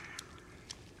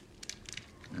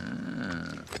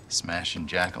Smashing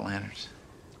jack-o'-lanterns?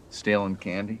 Stealing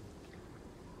candy?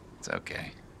 It's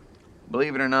okay.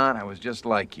 Believe it or not, I was just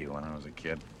like you when I was a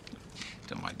kid.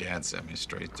 Till my dad set me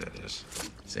straight, that is.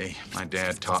 See, my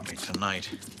dad taught me tonight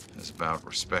is about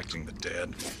respecting the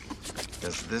dead.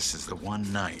 Because this is the one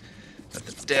night that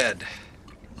the dead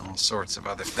and all sorts of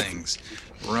other things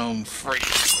roam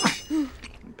free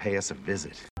and pay us a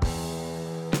visit.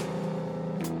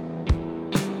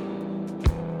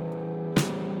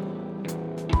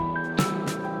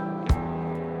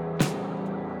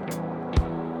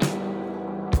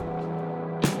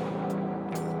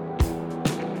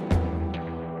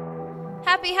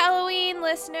 Happy Halloween,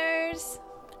 listeners!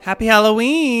 Happy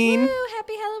Halloween! Woo!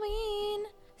 Happy Halloween!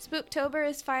 Spooktober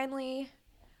is finally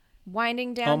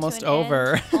winding down. Almost to an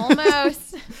over. End.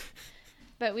 Almost.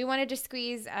 But we wanted to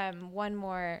squeeze one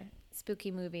more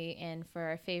spooky movie in for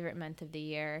our favorite month of the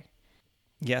year.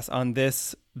 Yes, on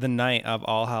this, the night of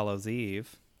All Hallows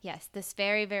Eve. Yes, this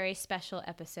very, very special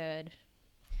episode.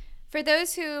 For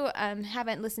those who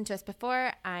haven't listened to us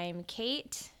before, I'm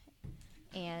Kate.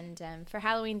 And for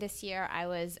Halloween this year, I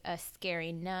was a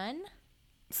scary nun.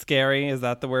 Scary, is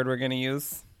that the word we're going to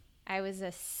use? I was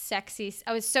so sexy,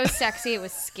 it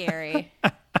was scary.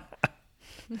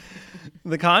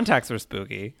 The contacts were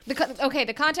spooky.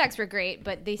 The contacts were great,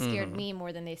 but they scared me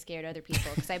more than they scared other people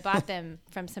because I bought them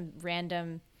from some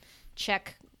random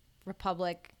Czech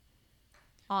Republic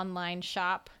online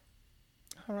shop.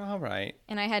 All right.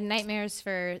 And I had nightmares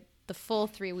for the full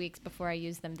 3 weeks before I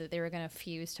used them that they were going to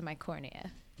fuse to my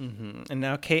cornea. Mm-hmm. And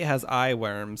now Kate has eye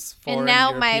worms. And now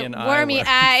European my wormy worms.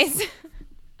 eyes.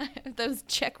 Those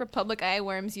Czech Republic eye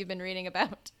worms you've been reading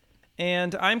about.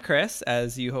 And I'm Chris,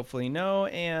 as you hopefully know.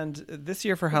 And this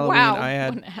year for Halloween, I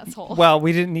had... What an asshole. Well,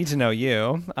 we didn't need to know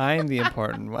you. I'm the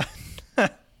important one.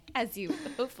 As you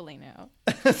hopefully know.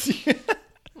 Oh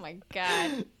my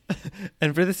God.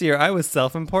 And for this year, I was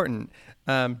self-important.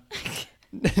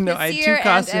 No, I had two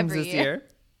costumes this year.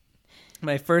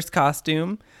 My first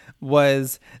costume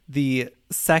was the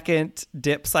second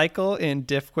dip cycle in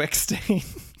Diff Quick Stain.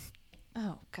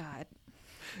 Oh God!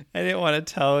 I didn't want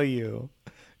to tell you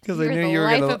because I You're knew the you were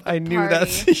life gonna. of the I knew party.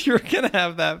 that you were gonna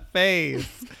have that face.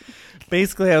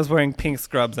 Basically, I was wearing pink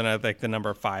scrubs and I had like the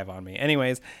number 5 on me.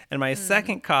 Anyways, and my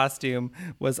second costume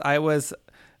was I was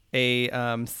a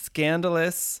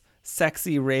scandalous,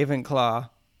 sexy Ravenclaw.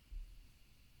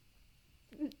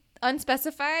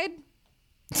 Unspecified?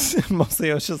 Mostly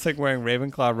I was just like wearing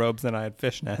Ravenclaw robes and I had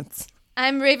fishnets.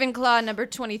 I'm Ravenclaw number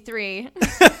 23.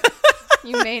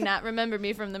 You may not remember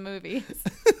me from the movies.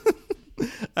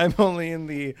 I'm only in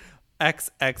the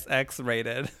XXX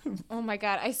rated. Oh my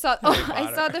God. I saw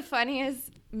the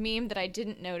funniest meme that I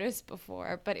didn't notice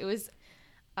before, but it was,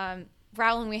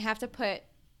 Rowland, we have to put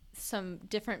some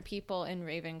different people in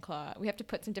Ravenclaw. We have to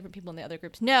put some different people in the other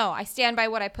groups. No, I stand by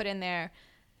what I put in there.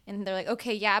 And they're like,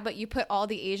 okay, yeah, but you put all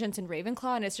the Asians in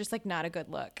Ravenclaw, and it's just like not a good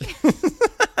look.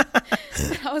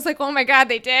 I was like, oh my God,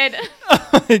 they did.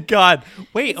 Oh my God.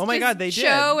 Wait, It's oh my just God, they did.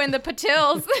 Cho and the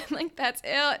Patils. Like, that's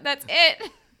it. That's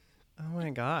it. Oh my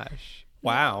gosh.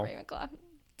 Wow. Ravenclaw.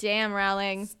 Damn,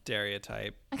 Rowling.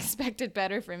 Stereotype. Expected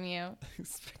better from you.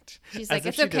 She's As like, if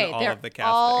it's she did okay. all They're of the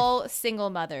casting. all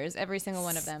single mothers, every single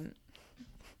one of them.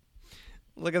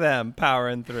 Look at them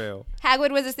powering through.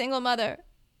 Hagrid was a single mother.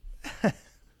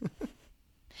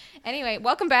 Anyway,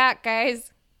 welcome back,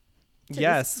 guys.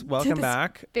 Yes, welcome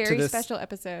back Very to this special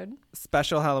episode.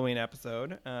 special Halloween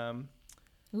episode.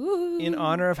 Ooh. In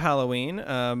honor of Halloween,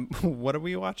 what are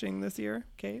we watching this year,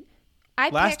 Kate?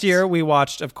 Last picked year we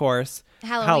watched, of course,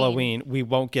 Halloween. We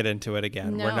won't get into it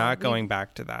again. No, We're not going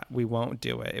back to that. We won't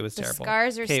do it. It was The terrible.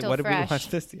 scars are Kate, still what did we fresh. watch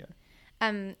this year?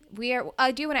 I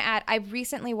do want to add, I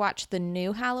recently watched the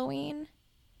new Halloween.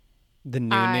 The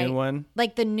new one?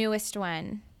 Like the newest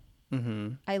one.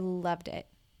 Mm-hmm. I loved it.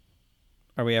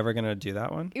 Are we ever going to do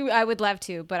that one? I would love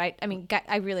to, but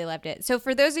I really loved it. So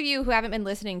for those of you who haven't been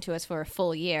listening to us for a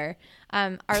full year,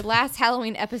 our last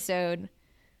Halloween episode,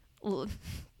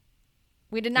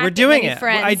 we did not We're get doing many it.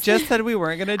 friends. I just said we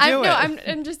weren't going to do it. No,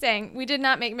 I'm just saying we did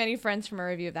not make many friends from a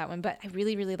review of that one, but I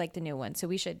really, really like the new one. So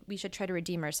we should try to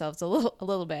redeem ourselves a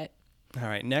little bit. All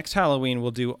right. Next Halloween,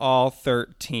 we'll do all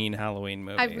 13 Halloween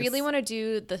movies. I really want to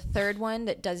do the third one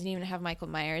that doesn't even have Michael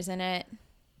Myers in it.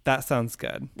 That sounds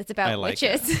good. It's about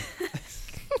witches.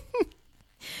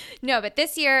 No, but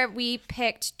this year we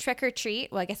picked Trick or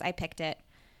Treat. Well, I guess I picked it.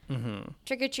 Mm-hmm.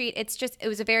 Trick or Treat. It's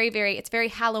a very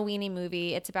Halloween-y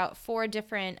movie. It's about 4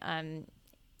 different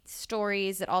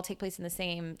stories that all take place in the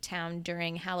same town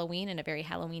during Halloween in a very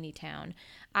Halloween-y town.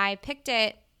 I picked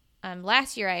it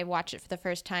last year I watched it for the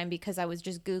first time because I was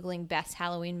just Googling best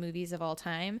Halloween movies of all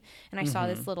time. And I saw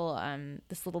this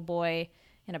little boy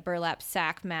in a burlap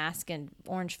sack mask and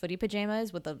orange footy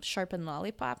pajamas with a sharpened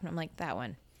lollipop. And I'm like, that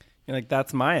one. You're like,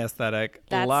 that's my aesthetic.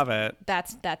 Love it.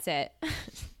 That's it.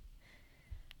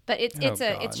 But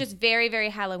it's just very, very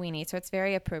Halloween-y. So it's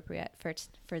very appropriate for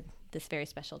this very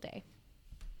special day.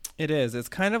 It is. It's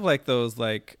kind of like those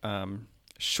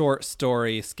short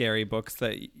story scary books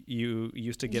that you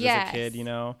used to get as a kid, you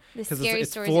know, because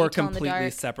it's four completely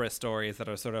separate stories that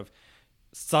are sort of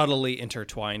subtly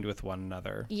intertwined with one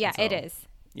another. Yeah, it is.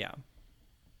 Yeah.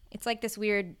 It's like this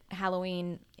weird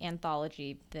Halloween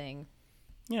anthology thing.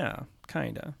 Yeah,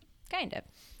 kind of.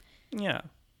 Yeah.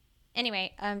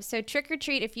 Anyway, so Trick or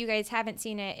Treat, if you guys haven't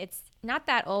seen it, it's not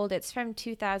that old. It's from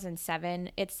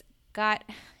 2007. It's got,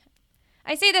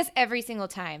 I say this every single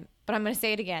time, but I'm going to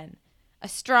say it again, a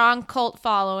strong cult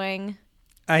following.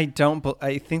 I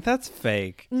think that's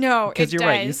fake. No, because you're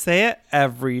right. You say it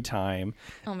every time.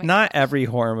 Oh my Not every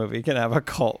horror movie can have a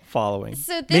cult following.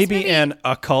 So maybe an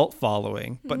occult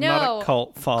following, but not a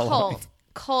cult following.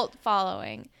 Cult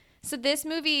following. So this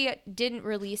movie didn't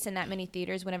release in that many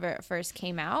theaters whenever it first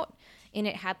came out, and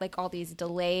it had like all these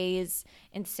delays,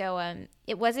 and so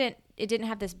it didn't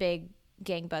have this big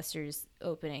gangbusters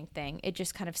opening thing. It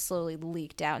just kind of slowly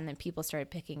leaked out, and then people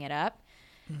started picking it up.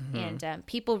 And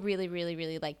people really, really,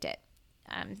 really liked it.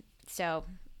 So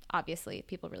obviously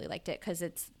people really liked it because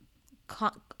it's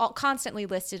constantly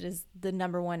listed as the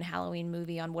number one Halloween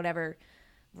movie on whatever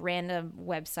random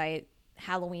website,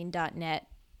 Halloween.net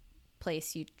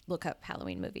place you look up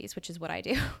Halloween movies, which is what I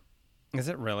do. Is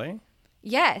it really?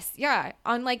 Yes. Yeah.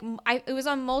 On it was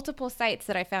on multiple sites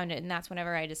that I found it, and that's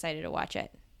whenever I decided to watch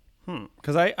it.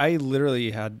 Because I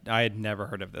literally had never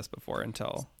heard of this before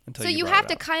until so you have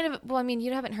to kind of, well, I mean,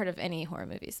 you haven't heard of any horror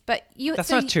movies, but that's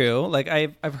not true. Like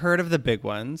I've heard of the big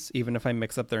ones, even if I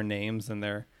mix up their names and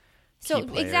their key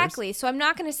players. Exactly. So I'm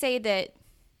not going to say that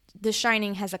The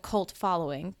Shining has a cult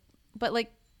following, but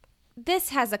like this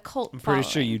has a cult following. I'm pretty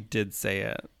sure you did say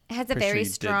it. It has a very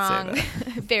strong,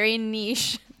 very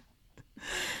niche.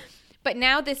 But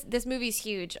now this movie's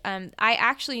huge. I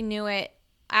actually knew it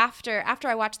after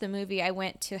I watched the movie. I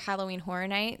went to Halloween Horror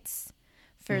Nights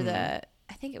for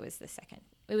I think it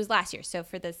was last year. So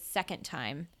for the second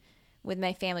time with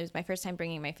my family, it was my first time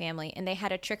bringing my family, and they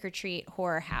had a trick or treat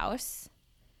horror house,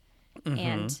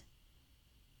 and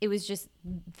it was just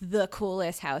the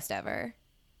coolest house ever.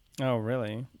 Oh,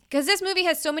 really? Because this movie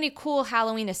has so many cool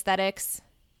Halloween aesthetics.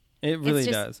 It really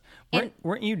does.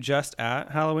 Weren't you just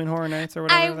at Halloween Horror Nights or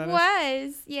whatever that is? I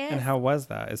was, yes. And how was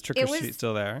that? Is Trick or Treat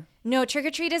still there? No, Trick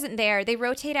or Treat isn't there. They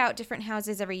rotate out different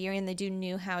houses every year, and they do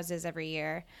new houses every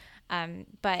year.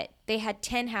 But they had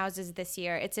 10 houses this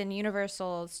year. It's in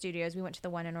Universal Studios. We went to the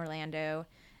one in Orlando,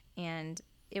 and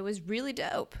it was really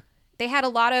dope. They had a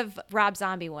lot of Rob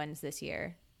Zombie ones this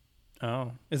year.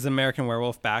 Oh. Is American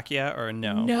Werewolf back yet or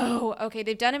no? No. Okay,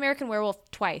 they've done American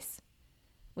Werewolf twice,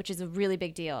 which is a really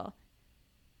big deal.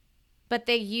 But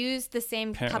they used the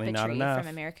same puppetry from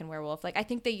American Werewolf. Like I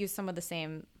think they used some of the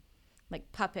same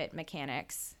like puppet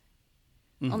mechanics.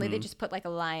 Only they just put like a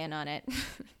lion on it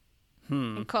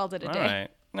and called it a day.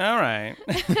 All right.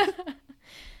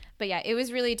 But yeah, it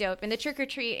was really dope. And the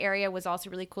trick-or-treat area was also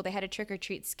really cool. They had a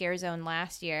trick-or-treat scare zone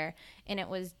last year, and it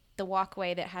was the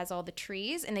walkway that has all the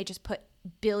trees, and they just put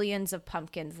billions of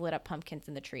lit up pumpkins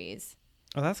in the trees.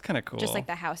 Oh, that's kind of cool. Just like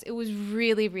the house. It was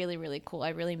really, really, really cool. I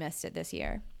really missed it this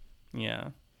year. Yeah.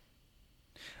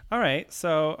 All right.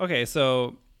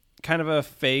 So kind of a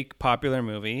fake popular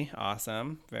movie.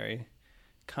 Awesome. Very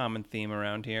common theme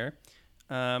around here.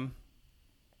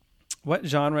 What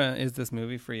genre is this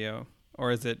movie for you?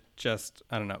 Or is it just,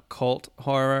 I don't know, cult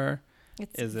horror?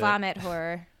 It's vomit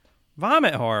horror.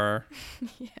 Vomit horror?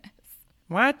 Yes.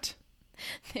 What?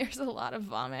 There's a lot of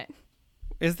vomit.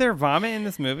 Is there vomit in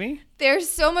this movie? There's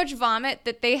so much vomit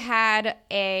that they had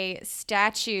a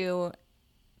statue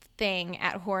thing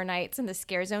at Horror Nights in the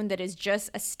scare zone that is just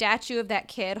a statue of that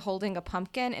kid holding a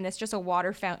pumpkin, and it's just a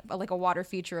water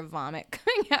feature of vomit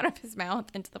coming out of his mouth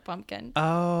into the pumpkin.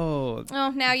 Oh,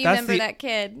 now you remember that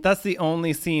kid. That's the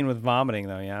only scene with vomiting,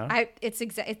 though. Yeah, it's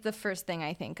the first thing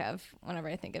I think of whenever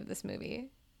I think of this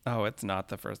movie. Oh, it's not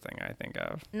the first thing I think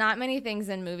of. Not many things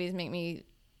in movies make me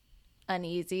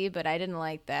uneasy, but I didn't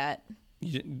like that.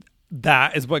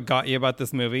 That is what got you about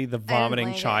this movie? The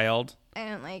vomiting child? I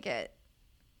didn't like it.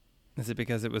 Is it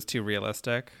because it was too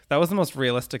realistic? That was the most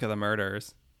realistic of the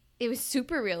murders. It was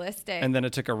super realistic. And then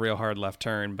it took a real hard left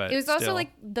turn, but it was also like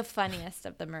the funniest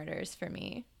of the murders for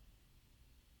me.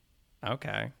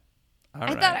 Okay. All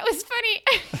right. I thought it was funny.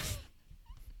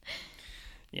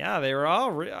 Yeah, they were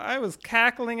all. I was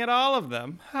cackling at all of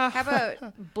them. How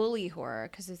about bully horror?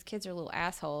 Because those kids are little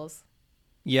assholes.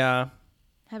 Yeah.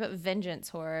 How about vengeance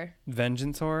horror?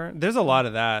 Vengeance horror? There's a lot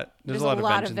of that. There's a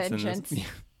lot of vengeance in this.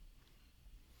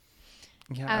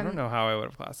 Yeah, I don't know how I would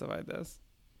have classified this.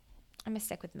 I'm going to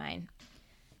stick with mine.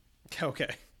 Okay.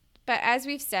 But as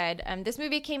we've said, this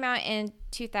movie came out in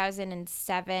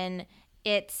 2007.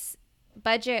 Its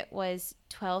budget was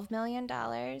 $12 million.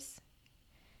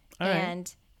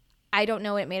 And I don't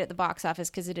know what it made at the box office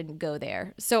because it didn't go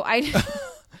there. So I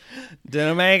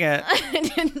didn't make it.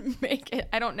 I didn't make it.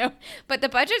 I don't know. But the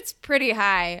budget's pretty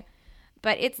high.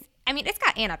 But it's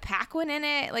got Anna Paquin in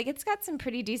it. Like, it's got some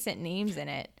pretty decent names in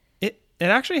it. It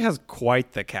actually has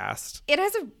quite the cast. It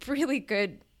has a really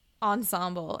good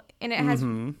ensemble. And it has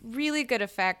really good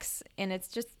effects. And it's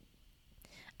just,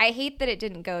 I hate that it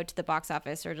didn't go to the box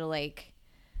office or to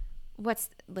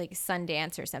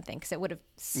Sundance or something, because it would have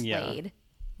slayed.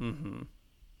 Yeah.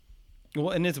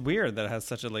 Well, and it's weird that it has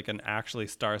such an actually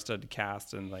star-studded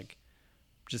cast and they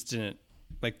just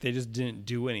didn't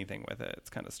do anything with it. It's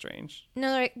kind of strange.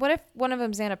 No, what if one of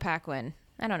them's Anna Paquin?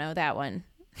 I don't know, that one.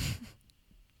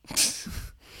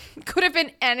 Could have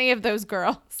been any of those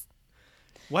girls.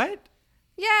 What?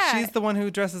 Yeah. She's the one who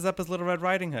dresses up as Little Red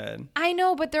Riding Hood. I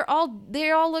know, but they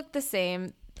all look the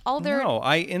same. No,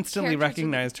 I instantly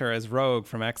recognized her as Rogue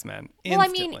from X-Men. Well, I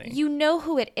mean, you know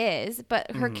who it is, but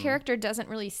her character doesn't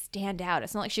really stand out.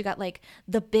 It's not like she got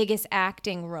the biggest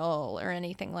acting role or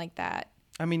anything like that.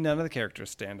 I mean, none of the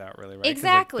characters stand out really, right?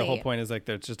 Exactly. The whole point is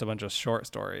there's just a bunch of short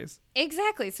stories.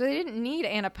 Exactly. So they didn't need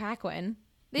Anna Paquin.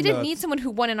 They didn't need someone who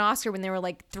won an Oscar when they were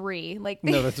 3.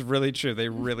 No, that's really true. They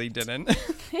really didn't.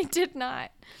 They did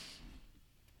not.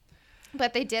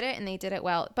 But they did it, and they did it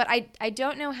well. But I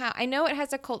don't know how. I know it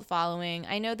has a cult following.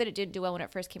 I know that it didn't do well when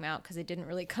it first came out because it didn't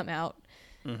really come out.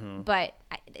 But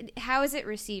how is it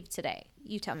received today?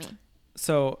 You tell me.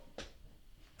 So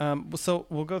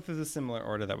we'll go through the similar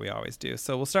order that we always do.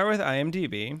 So we'll start with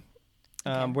IMDb.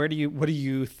 Okay. What do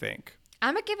you think?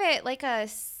 I'm gonna give it a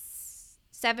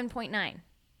 7.9.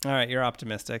 All right, you're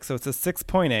optimistic. So it's a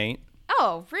 6.8.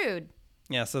 Oh, rude.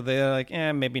 Yeah, so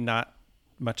they're maybe not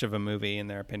much of a movie in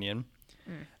their opinion.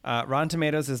 Rotten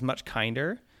Tomatoes is much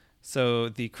kinder. So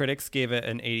the critics gave it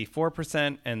an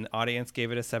 84% and the audience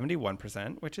gave it a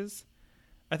 71%, which is,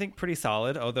 I think, pretty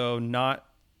solid, although not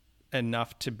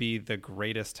enough to be the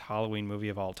greatest Halloween movie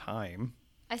of all time.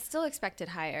 I still expected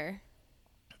higher.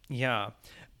 Yeah.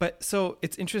 But so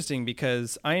it's interesting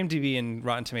because IMDb and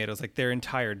Rotten Tomatoes, their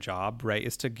entire job, right,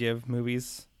 is to give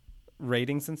movies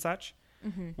ratings and such.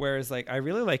 Whereas I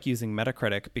really like using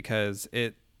Metacritic because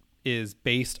it is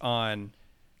based on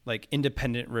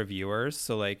independent reviewers.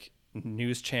 So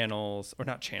news channels, or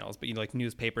not channels, but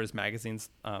newspapers, magazines,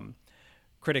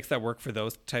 critics that work for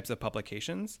those types of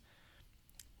publications.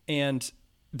 And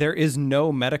there is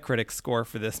no Metacritic score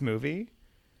for this movie.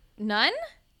 None?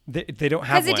 They don't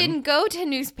have one. Because it didn't go to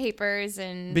newspapers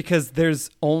and... Because there's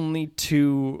only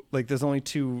two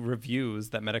reviews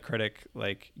that Metacritic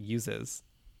uses.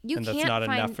 And that's not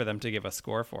enough for them to give a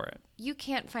score for it. You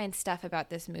can't find stuff about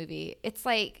this movie. It's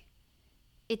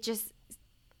it just,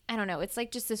 I don't know. It's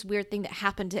just this weird thing that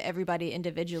happened to everybody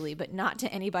individually, but not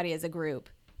to anybody as a group.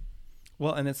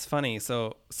 Well, and it's funny.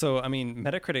 So I mean,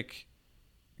 Metacritic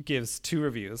gives 2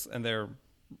 reviews and they're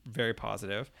very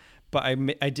positive. But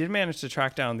I did manage to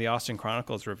track down the Austin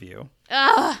Chronicles review.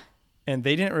 Ugh. And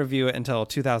they didn't review it until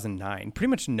 2009. Pretty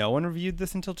much no one reviewed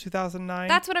this until 2009.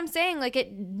 That's what I'm saying.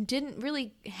 It didn't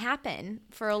really happen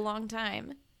for a long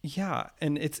time. Yeah.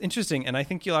 And it's interesting. And I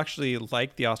think you'll actually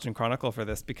like the Austin Chronicle for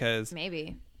this because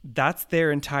maybe that's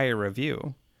their entire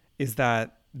review, is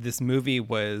that this movie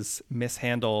was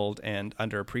mishandled and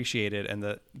underappreciated.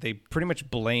 And they pretty much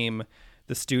blame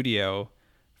the studio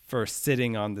for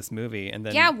sitting on this movie and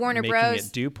then Warner making Bros.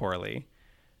 it do poorly.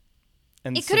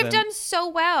 And it could have done so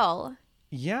well.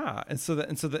 Yeah, and so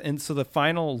the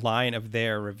final line of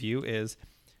their review is,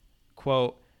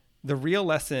 quote, "The real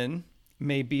lesson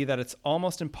may be that it's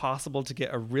almost impossible to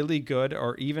get a really good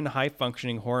or even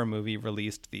high-functioning horror movie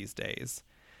released these days.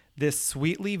 This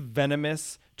sweetly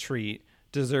venomous treat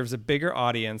deserves a bigger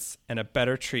audience and a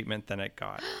better treatment than it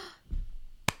got."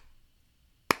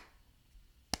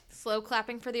 Slow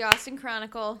clapping for the Austin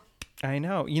Chronicle. I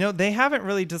know. They haven't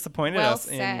really disappointed us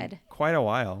in quite a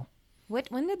while.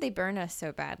 When did they burn us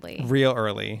so badly? Real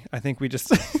early. I think we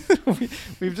just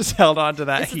we've just held on to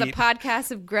that heat. This is a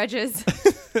podcast of grudges.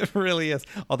 It really is.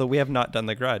 Although we have not done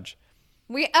The Grudge.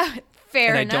 We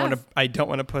fair and enough. I don't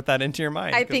want to put that into your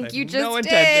mind. I think you just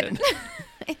did.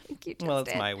 I think you just did. Well,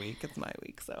 it's my week.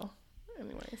 So,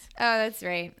 anyways. Oh, that's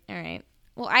right. All right.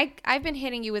 Well, I've been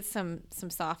hitting you with some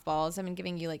softballs. I've been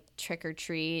giving you like Trick or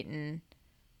Treat and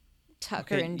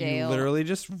Tucker and Dale. You literally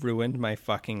just ruined my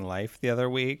fucking life the other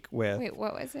week with. Wait,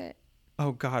 what was it?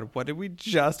 Oh God, what did we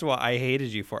just? What I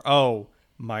hated you for? Oh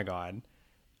my God,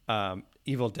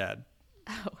 Evil Dead.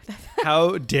 Oh,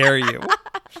 how dare you?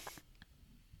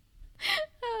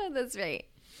 Oh, that's right.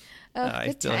 Oh,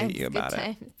 I still hate you about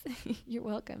it. You're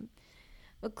welcome.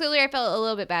 Well, clearly I felt a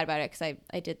little bit bad about it because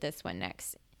I did this one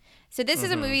next. So this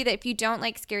is a movie that if you don't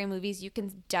like scary movies, you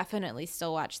can definitely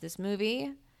still watch this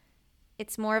movie.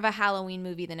 It's more of a Halloween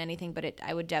movie than anything, but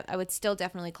I would still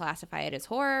definitely classify it as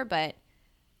horror, but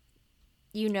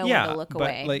when to look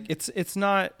away. Like it's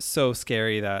not so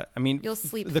scary that you'll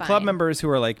sleep the fine. club members who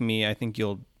are like me, I think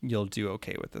you'll do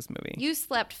okay with this movie. You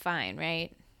slept fine,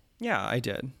 right? Yeah, I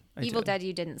did. Evil Dead,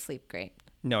 you didn't sleep great.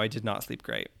 No, I did not sleep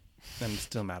great. I'm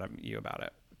still mad at you about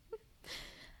it.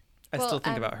 I still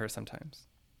think about her sometimes.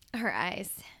 Her eyes.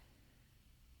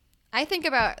 I think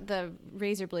about the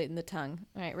razor blade in the tongue.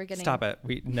 All right, we're getting... Stop it.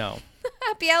 No.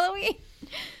 Happy Halloween.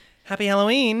 Happy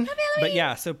Halloween. Happy Halloween. But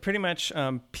yeah, so pretty much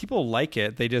people like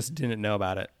it. They just didn't know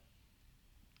about it.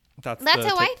 That's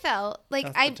how I felt.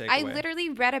 Like I literally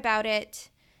read about it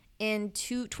in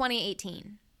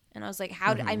 2018. And I was like,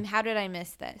 how did I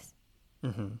miss this?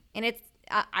 Mm-hmm. And it's...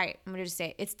 all right, I'm going to just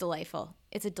say it's delightful.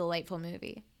 It's a delightful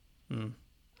movie. Mm.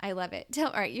 I love it.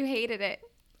 All right, you hated it.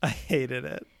 I hated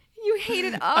it. You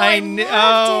hated it. Oh, I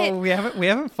loved it. We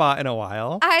haven't fought in a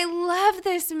while. I love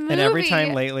this movie. And every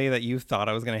time lately that you thought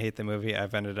I was going to hate the movie,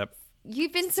 I've ended up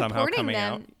You've been somehow supporting coming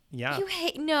them. out. Yeah. You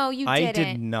didn't. I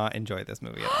did not enjoy this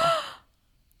movie at all.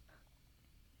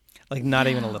 Like not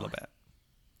even a little bit.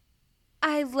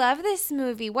 I love this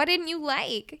movie. What didn't you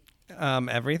like?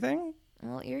 Everything.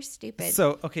 Well, you're stupid.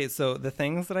 So the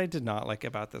things that I did not like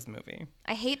about this movie.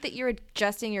 I hate that you're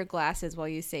adjusting your glasses while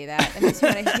you say that. That makes me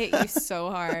want to hit you so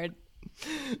hard.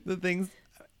 The things...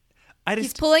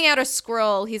 He's pulling out a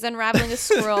scroll. He's unraveling a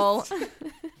scroll.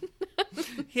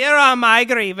 Here are my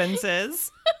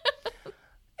grievances.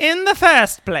 In the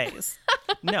first place.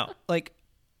 No, like,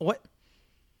 what...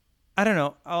 I don't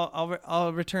know.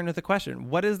 I'll return to the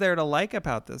question. What is there to like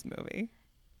about this movie?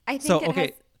 I think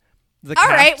has... All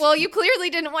right. Well, you clearly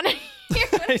didn't want to hear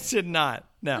it. I did not.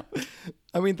 No.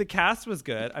 I mean, the cast was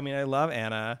good. I mean, I love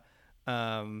Anna.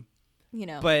 Our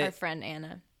friend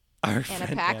Anna. Anna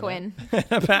Paquin.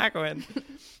 Anna Paquin.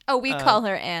 Oh, we call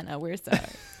her Anna. We're sorry.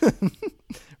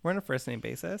 We're on a first name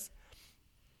basis.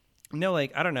 No,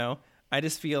 like, I don't know. I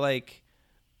just feel like,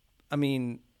 I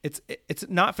mean, it's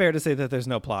not fair to say that there's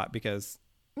no plot because...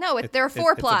 No, there are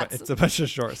four plots. It's a bunch of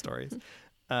short stories.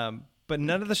 But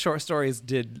none of the short stories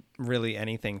did really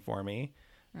anything for me.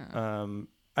 Oh.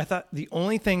 I thought the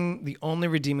only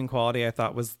redeeming quality I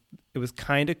thought was it was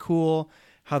kind of cool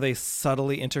how they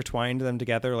subtly intertwined them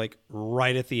together, like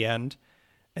right at the end,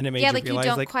 and it made you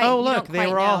realize, like, oh look, they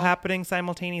were all happening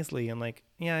simultaneously, and like,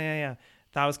 yeah,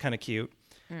 that was kind of cute.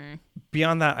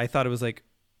 Beyond that, I thought it was like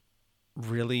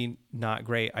really not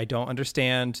great. I don't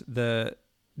understand the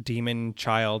demon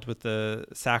child with the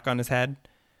sack on his head.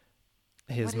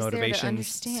 His motivations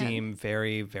seem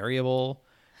very variable,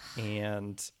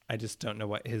 and I just don't know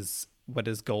what his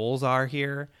goals are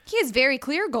here. He has very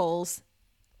clear goals.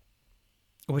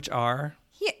 Which are?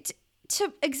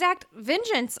 To exact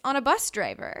vengeance on a bus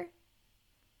driver.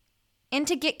 And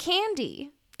to get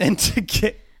candy. I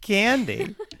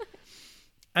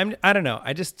don't know.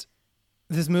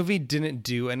 This movie didn't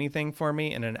do anything for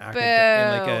me in an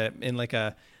in like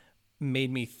a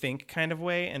made me think kind of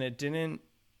way, and it didn't.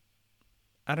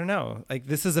 I don't know. Like,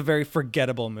 this is a very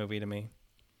forgettable movie to me.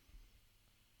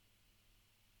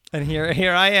 And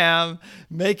here I am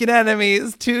making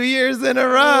enemies 2 years in a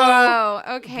row. Whoa,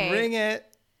 okay. Bring it.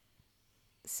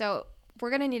 So we're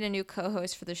going to need a new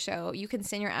co-host for the show. You can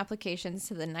send your applications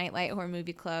to the Nightlight Horror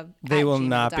Movie Club. They will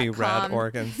not be read or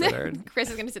considered. Chris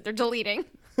is going to sit there deleting.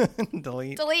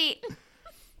 Delete.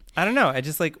 I don't know. I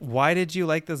just like, why did you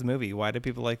like this movie? Why did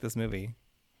people like this movie?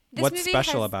 What's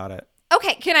special about it?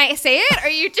 Okay, can I say it? Are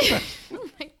you oh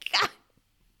my God.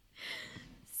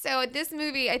 So this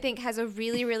movie, I think, has a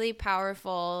really, really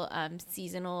powerful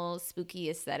seasonal spooky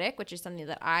aesthetic, which is something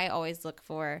that I always look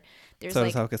for. There's so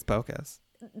like, Hocus Pocus.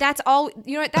 That's all.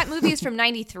 You know what? That movie is from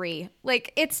 93.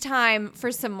 Like, it's time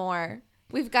for some more.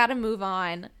 We've got to move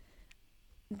on.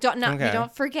 We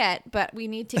don't forget, but we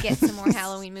need to get some more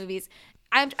Halloween movies.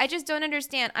 I just don't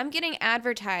understand. I'm getting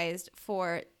advertised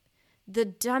for the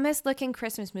dumbest looking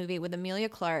Christmas movie with Emilia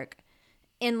Clarke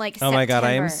in like September. Oh my God,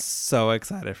 I am so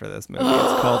excited for this movie.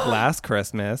 It's called Last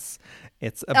Christmas.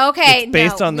 It's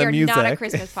based on the music. Not a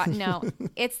Christmas plot. No,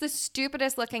 it's the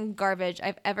stupidest looking garbage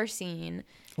I've ever seen.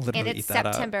 Literally and it's eat that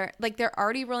up. September. Like they're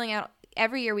already rolling out.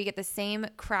 Every year we get the same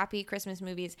crappy Christmas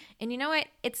movies. And you know what?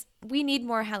 We need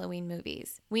more Halloween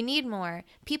movies. We need more.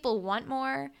 People want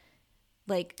more.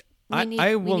 Like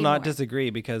I will not more. disagree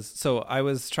because so I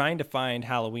was trying to find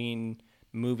Halloween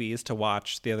movies to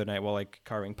watch the other night while like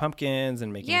carving pumpkins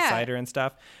and making cider and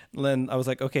stuff. Then I was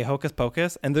like, okay, Hocus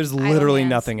Pocus, and there's literally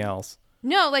nothing else.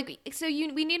 No, like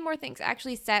we need more things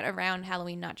actually set around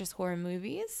Halloween, not just horror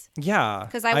movies. Yeah,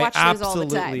 because I watch those all the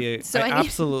time. So I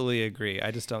absolutely agree.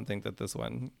 I just don't think that this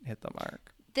one hit the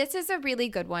mark. This is a really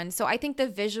good one. So I think the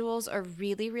visuals are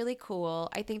really, really cool.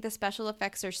 I think the special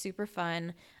effects are super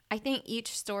fun. I think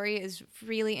each story is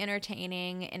really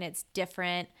entertaining and it's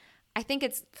different. I think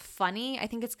it's funny. I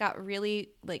think it's got really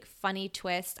like funny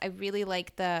twists. I really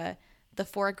like the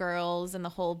four girls and the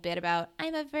whole bit about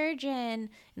I'm a virgin,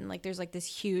 and like there's like this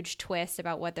huge twist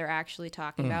about what they're actually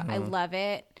talking about. I love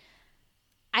it.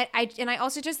 I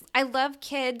also just I love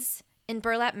kids in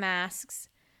burlap masks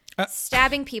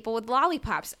stabbing people with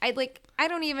lollipops.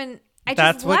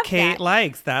 That's what Kate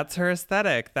likes. That's her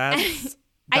aesthetic. That's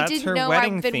I didn't her know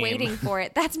wedding I've been theme. waiting for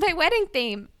it. That's my wedding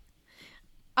theme.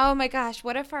 Oh my gosh,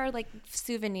 what if our like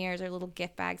souvenirs or little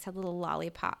gift bags had little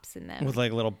lollipops in them? With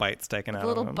like little bites sticking out. A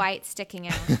little of them. bite sticking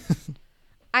out.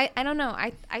 I don't know.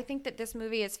 I think that this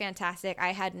movie is fantastic.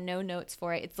 I had no notes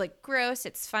for it. It's like gross,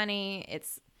 it's funny,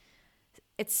 it's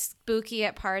spooky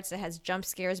at parts. It has jump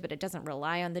scares, but it doesn't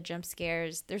rely on the jump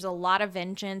scares. There's a lot of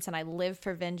vengeance, and I live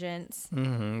for vengeance.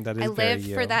 Mm-hmm, that is I live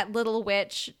very for you. that little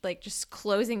witch, like just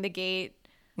closing the gate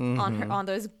on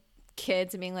those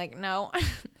kids and being like, no.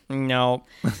 No.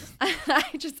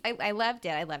 I loved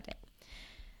it. I loved it.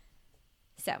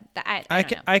 So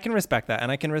I can respect that,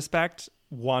 and I can respect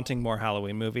wanting more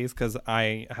Halloween movies because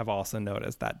I have also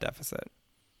noticed that deficit.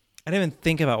 I didn't even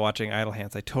think about watching Idle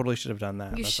Hands. I totally should have done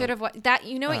that. You should have watched that.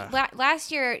 You know,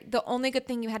 last year the only good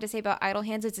thing you had to say about Idle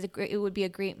Hands is it would be a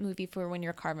great movie for when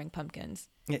you're carving pumpkins.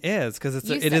 It is because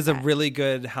it is a really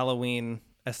good Halloween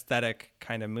aesthetic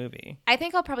kind of movie. I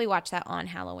think I'll probably watch that on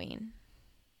Halloween.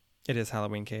 It is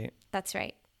Halloween, Kate. That's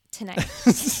right. Tonight.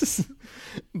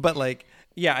 But like,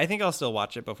 yeah, I think I'll still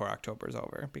watch it before October's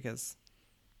over because,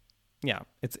 yeah,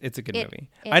 it's a good movie.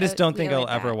 I just don't think I'll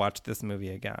ever watch this movie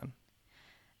again.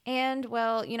 And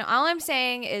well, you know, all I'm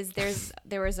saying is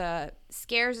there was a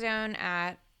scare zone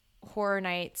at Horror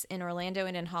Nights in Orlando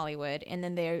and in Hollywood, and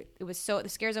then the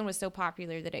scare zone was so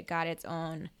popular that it got its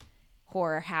own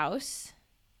horror house.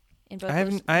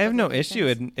 I have no issue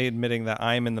admitting that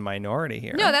I'm in the minority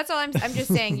here. No, that's all I'm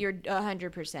just saying you're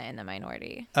 100% in the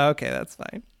minority. Okay, that's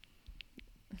fine.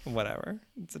 Whatever.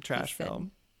 It's a trash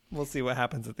film. We'll see what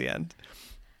happens at the end.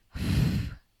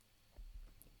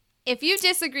 If you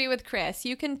disagree with Chris,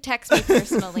 you can text me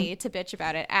personally to bitch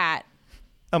about it at.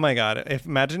 Oh my God.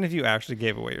 Imagine if you actually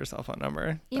gave away your cell phone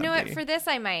number. You know what? For this,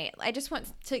 I might. I just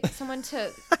want someone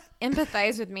to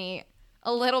empathize with me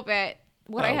a little bit.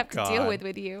 What I have to deal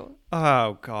with you.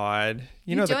 Oh, God.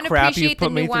 You know the don't crap you appreciate put the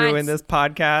me through in this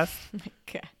podcast? Oh my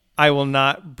God. I will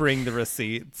not bring the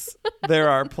receipts. There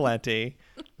are plenty.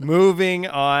 Moving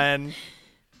on.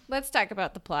 Let's talk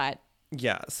about the plot.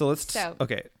 Yeah.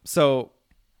 Okay. So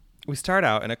we start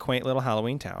out in a quaint little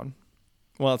Halloween town.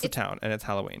 Well, it's a town and it's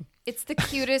Halloween. It's the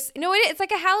cutest. No, it's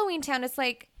like a Halloween town. It's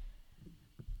like.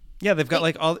 Yeah, they've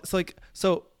got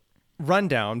so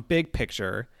rundown, big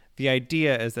picture. The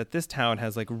idea is that this town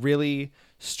has like really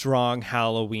strong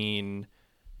Halloween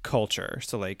culture.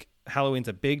 So like Halloween's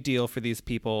a big deal for these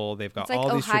people. They've got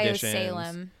all these traditions.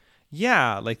 Salem.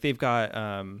 Yeah, like they've got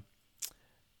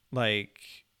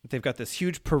this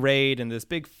huge parade and this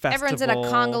big festival. Everyone's in a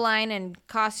conga line and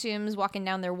costumes walking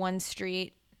down their one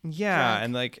street. Yeah,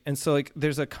 drunk. and so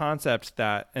there's a concept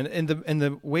that and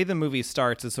the way the movie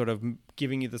starts is sort of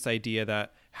giving you this idea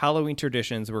that Halloween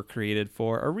traditions were created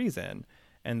for a reason.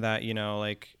 And that, you know,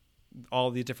 like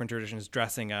all the different traditions,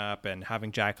 dressing up and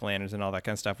having jack-o'-lanterns and all that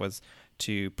kind of stuff was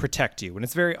to protect you. And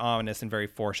it's very ominous and very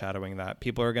foreshadowing that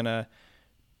people are going to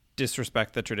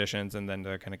disrespect the traditions and then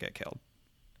they're going to get killed.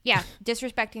 Yeah,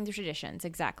 disrespecting the traditions.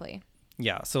 Exactly.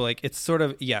 Yeah. So like it's sort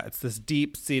of, it's this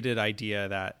deep-seated idea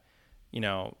that, you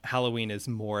know, Halloween is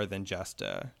more than just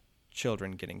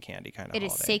children getting candy kind of holiday.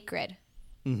 It is sacred.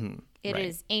 Mm-hmm. It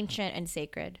is ancient and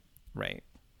sacred. Right.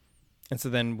 And so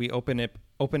then we open it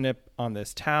on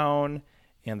this town,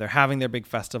 and they're having their big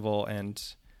festival. And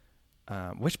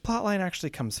which plot line actually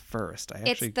comes first?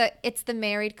 It's the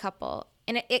married couple,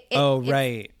 and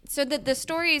right. So the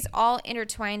story is all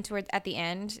intertwined towards at the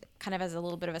end, kind of as a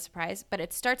little bit of a surprise. But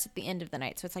it starts at the end of the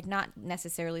night, so it's like not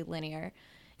necessarily linear.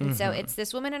 And so it's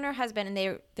this woman and her husband,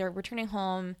 and they're returning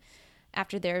home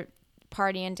after their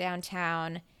partying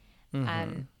downtown.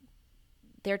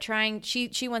 they're trying.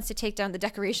 She wants to take down the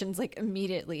decorations like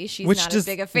immediately. She's Which not just as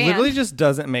big a fan. literally just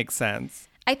doesn't make sense.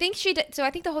 I think she did. So I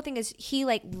think the whole thing is he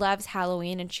like loves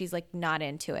Halloween and she's like not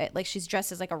into it. Like she's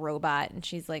dressed as like a robot and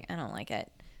she's like, I don't like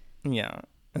it. Yeah.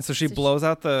 And so she blows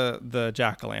out the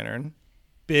jack-o'-lantern.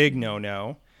 Big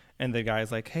no. And the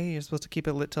guy's like, hey, you're supposed to keep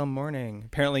it lit till morning.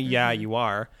 Apparently, yeah, you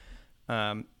are.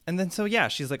 And then so yeah,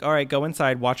 she's like, all right, go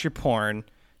inside, watch your porn,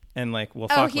 and like we'll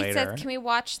fuck later. Oh, he says, can we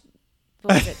watch?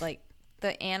 What was it like?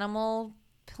 The Animal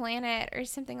Planet or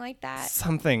something like that?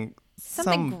 Something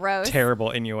gross. Terrible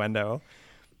innuendo.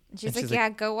 She's and like, yeah,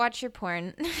 go watch your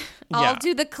porn. I'll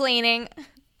do the cleaning.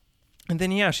 And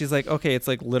then, yeah, she's like, okay, it's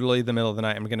like literally the middle of the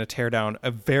night. I'm going to tear down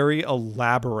a very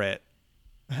elaborate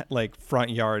like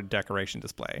front yard decoration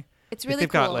display. It's really they've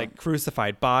cool. got like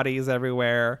crucified bodies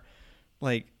everywhere.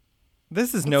 Like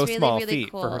this is no small feat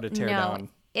for her to tear down.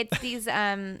 It's these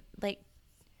like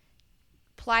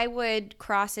plywood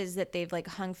crosses that they've like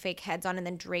hung fake heads on and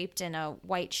then draped in a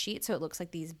white sheet so it looks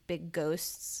like these big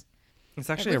ghosts. It's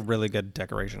actually a really good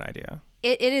decoration idea.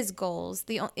 It is goals.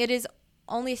 It is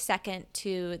only second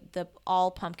to the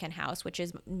all pumpkin house, which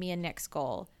is me and Nick's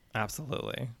goal.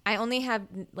 Absolutely. I only have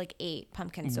like 8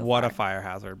 pumpkins so far. What a fire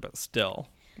hazard, but still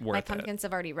worth My pumpkins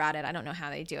have already rotted. I don't know how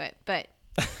they do it, but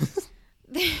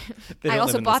I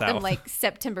also bought them like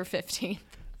September 15th.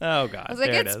 Oh, God. I was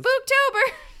like, it's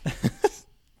Spooktober.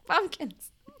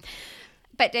 Pumpkins.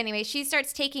 But anyway, she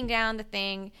starts taking down the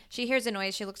thing. She hears a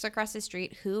noise. She looks across the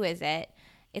street. Who is it?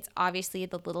 It's obviously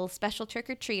the little special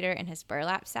trick-or-treater in his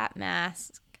burlap sack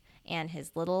mask and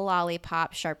his little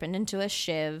lollipop sharpened into a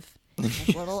shiv and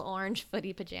his little orange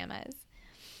footy pajamas.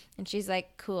 And she's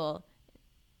like, cool.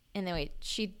 And then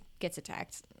she gets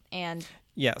attacked. And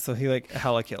yeah, so he like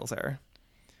hella kills her.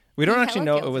 We don't actually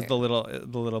know it was the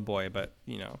little boy, but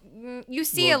you know. You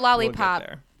see a lollipop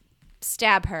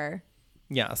stab her.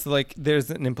 Yeah, so like there's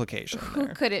an implication there.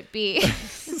 Who could it be?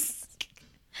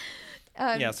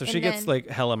 Yeah, so she gets like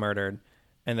hella murdered,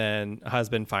 and then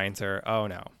husband finds her. Oh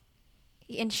no!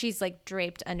 And she's like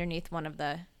draped underneath one of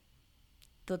the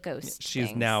ghost. She's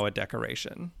things. Now a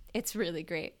decoration. It's really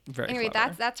great. Very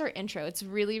clever. That's our intro. It's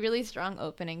really, really strong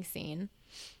opening scene.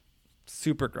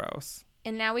 Super gross.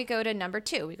 And now we go to number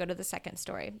 2. We go to the second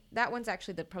story. That one's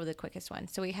actually probably the quickest one.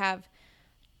 So we have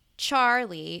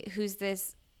Charlie, who's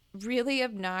this really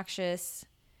obnoxious,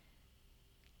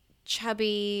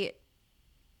 chubby,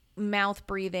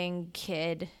 mouth-breathing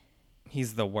kid.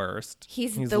 He's the worst.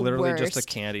 He's the literally just a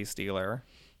candy stealer.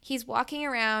 He's walking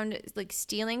around like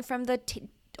stealing from the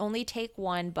only take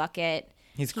one bucket.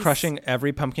 He's crushing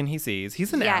every pumpkin he sees.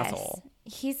 He's an asshole.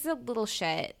 He's a little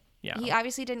shit. Yeah. He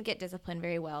obviously didn't get disciplined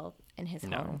very well in his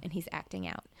home, and he's acting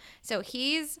out. So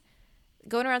he's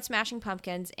going around smashing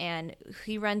pumpkins, and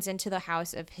he runs into the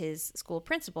house of his school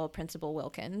Principal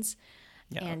Wilkins.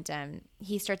 Yeah. And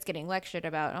he starts getting lectured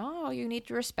about, you need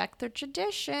to respect their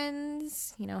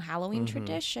traditions, Halloween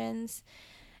traditions.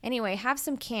 Anyway, have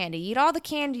some candy. Eat all the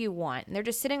candy you want. And they're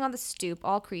just sitting on the stoop,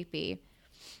 all creepy.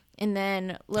 And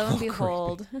then, lo and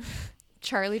behold,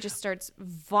 Charlie just starts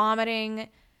vomiting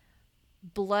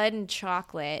blood and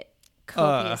chocolate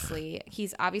copiously.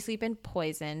 He's obviously been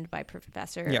poisoned by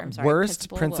worst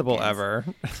principal Wilkins. Ever.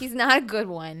 He's not a good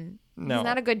one. No. He's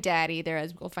not a good dad either,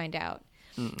 as we'll find out.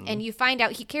 And you find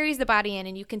out he carries the body in,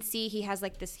 and you can see he has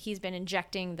like this. He's been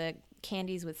injecting the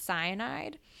candies with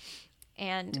cyanide,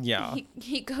 and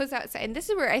he goes outside. And this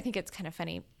is where I think it's kind of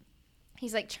funny.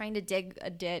 He's like trying to dig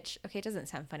a ditch. Okay, it doesn't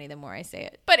sound funny the more I say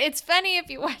it, but it's funny if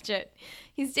you watch it.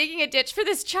 He's digging a ditch for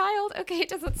this child. Okay, it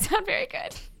doesn't sound very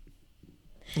good.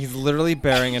 He's literally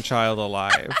burying a child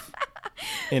alive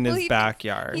in his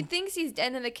backyard. He thinks he's dead,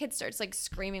 and then the kid starts like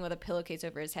screaming with a pillowcase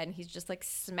over his head, and he's just like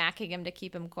smacking him to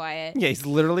keep him quiet. Yeah, he's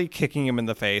literally kicking him in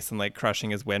the face and like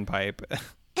crushing his windpipe.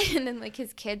 And then like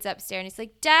his kid's upstairs, and he's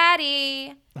like,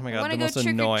 "Daddy, oh my God, the most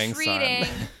annoying son."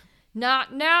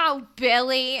 Not now,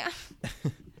 Billy.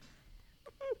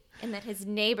 And then his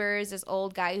neighbor is this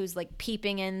old guy who's like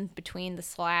peeping in between the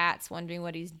slats, wondering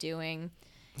what he's doing.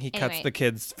 He cuts the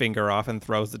kid's finger off and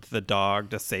throws it to the dog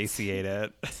to satiate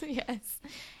it. Yes.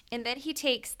 And then he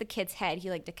takes the kid's head. He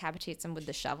like decapitates him with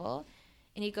the shovel.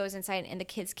 And he goes inside, and the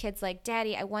kid's like,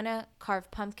 "Daddy, I want to carve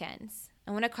pumpkins.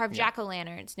 I want to carve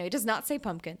jack-o'-lanterns." No, he does not say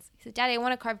pumpkins. He said, "Daddy, I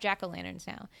want to carve jack-o'-lanterns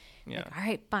now." Yeah. Like, all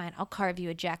right, fine. I'll carve you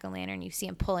a jack-o'-lantern. You see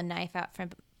him pull a knife out from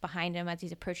behind him as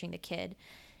he's approaching the kid.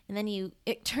 And then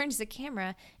it turns the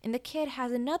camera, and the kid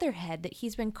has another head that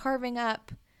he's been carving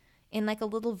up in like a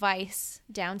little vise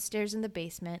downstairs in the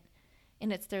basement.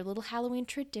 And it's their little Halloween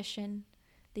tradition.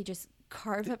 They just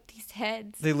carve up these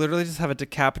heads. They literally just have a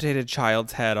decapitated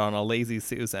child's head on a Lazy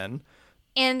Susan.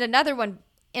 And another one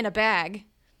in a bag.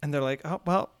 And they're like, oh,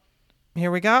 well,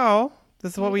 here we go.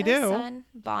 This is what we do. Son.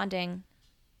 Bonding.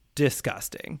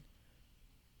 Disgusting.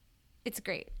 It's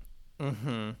great.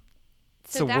 Mm-hmm.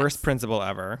 It's the worst principal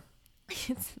ever.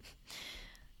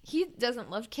 He doesn't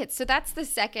love kids. So that's the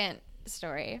second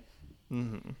story.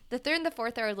 Mm-hmm. The third and the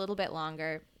fourth are a little bit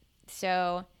longer.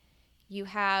 So you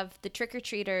have the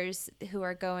trick-or-treaters who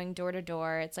are going door to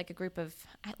door. It's like a group of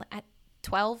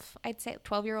 12, I'd say,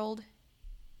 12-year-old.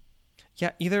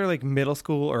 Yeah, either like middle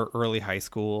school or early high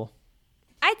school.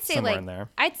 I'd say somewhere like in there.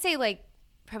 I'd say like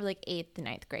probably like 8th to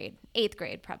 9th grade. 8th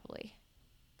grade probably.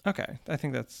 Okay, I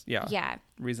think that's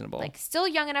reasonable. Like still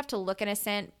young enough to look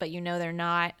innocent, but they're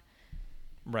not.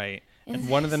 Right. And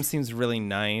one of them seems really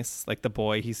nice. Like the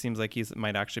boy, he seems like he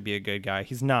might actually be a good guy.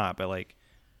 He's not, but like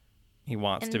he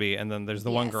wants to be. And then there's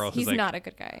the one girl who's like not a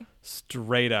good guy.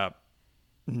 Straight up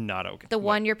not okay. The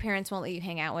one your parents won't let you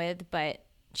hang out with, but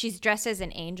she's dressed as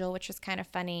an angel, which was kind of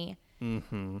funny.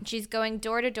 Mm-hmm. She's going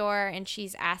door to door and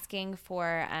she's asking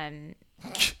for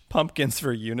pumpkins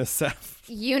for UNICEF.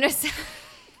 UNICEF.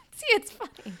 See, it's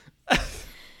funny.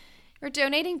 We're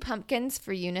donating pumpkins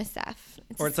for UNICEF.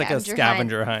 It's like a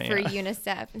scavenger hunt for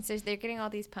UNICEF. And so they're getting all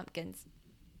these pumpkins.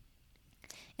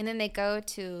 And then they go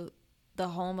to the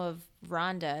home of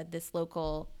Rhonda, this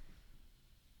local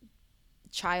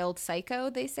child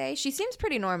psycho, they say. She seems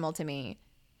pretty normal to me.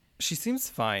 She seems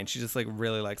fine. She just like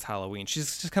really likes Halloween.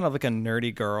 She's just kind of like a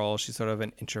nerdy girl. She's sort of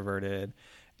an introverted.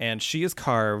 And she has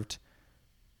carved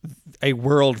a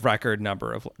world record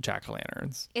number of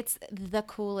jack-o'-lanterns. It's the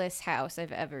coolest house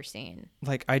I've ever seen.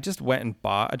 Like I just went and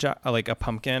bought a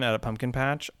pumpkin at a pumpkin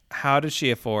patch. How did she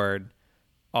afford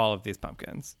all of these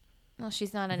pumpkins? Well,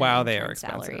 she's not an they are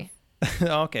expensive. Salary.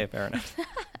 Okay, fair enough.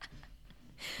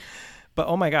 But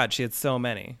oh my God, she had so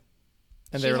many.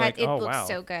 And they were like, oh wow,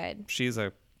 so good. She's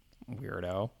a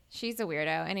weirdo. She's a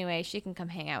weirdo. Anyway, she can come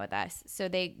hang out with us. So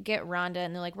they get Rhonda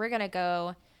and they're like, we're going to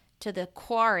go to the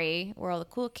quarry where all the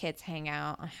cool kids hang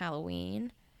out on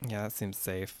Halloween. Yeah, that seems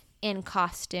safe. In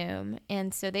costume.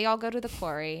 And so they all go to the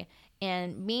quarry.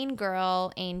 And mean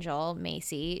girl Angel,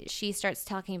 Macy, she starts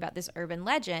talking about this urban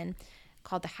legend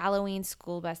called the Halloween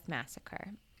School Bus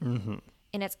Massacre. Mm-hmm.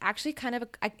 And it's actually kind of,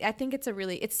 I think it's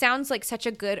it sounds like such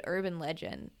a good urban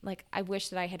legend. Like, I wish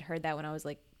that I had heard that when I was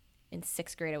like in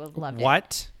 6th grade. I would have loved it.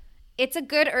 What? It's a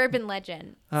good urban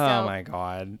legend. Oh my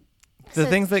God. The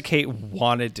things that Kate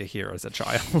wanted to hear as a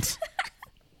child.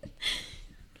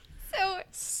 So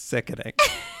sickening.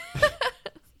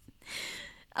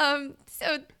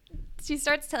 So she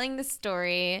starts telling the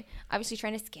story, obviously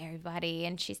trying to scare everybody,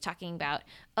 and she's talking about,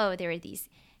 there were these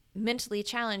mentally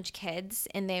challenged kids,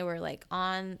 and they were like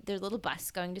on their little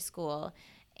bus going to school,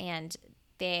 and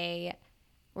they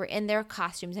were in their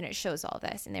costumes, and it shows all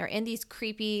this, and they were in these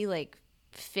creepy like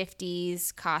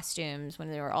 50s costumes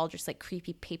when they were all just like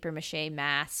creepy paper mache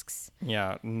masks.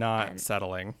 Yeah, not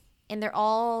settling. And they're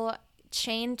all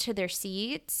chained to their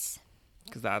seats.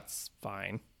 Because that's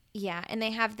fine. Yeah, and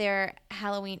they have their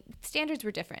Halloween standards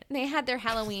were different. They had their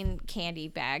Halloween candy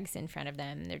bags in front of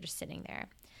them, and they're just sitting there.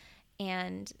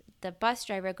 And the bus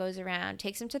driver goes around,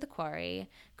 takes them to the quarry,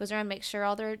 goes around, makes sure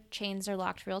all their chains are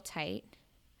locked real tight.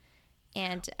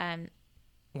 And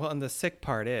well, and the sick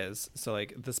part is, so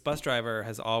like this bus driver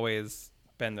has always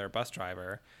been their bus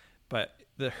driver, but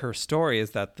her story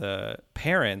is that the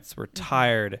parents were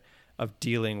tired of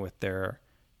dealing with their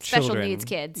special needs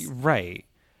kids. Right.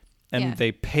 And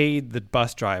they paid the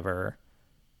bus driver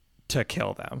to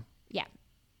kill them. Yeah.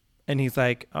 And he's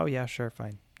like, oh yeah, sure,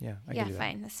 fine. Yeah, I can do that.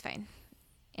 Fine, that's fine.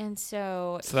 And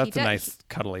so that's a nice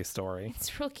cuddly story.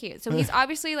 It's real cute. So he's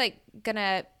obviously like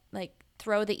gonna like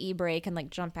throw the e-brake and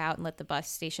like jump out and let the bus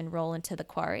station roll into the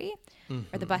quarry,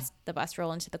 or the bus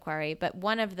roll into the quarry. But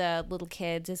one of the little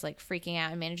kids is like freaking out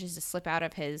and manages to slip out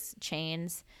of his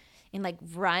chains and like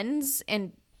runs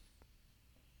and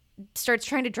starts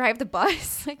trying to drive the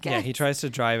bus. Yeah, he tries to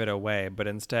drive it away, but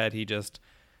instead he just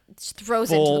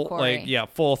throws into the quarry. Like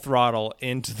full throttle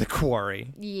into the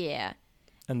quarry. Yeah.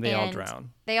 And they all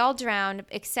drown. They all drown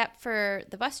except for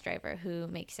the bus driver who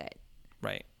makes it.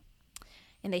 Right.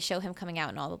 And they show him coming out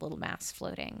and all the little masks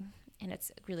floating. And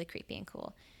it's really creepy and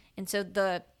cool. And so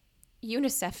the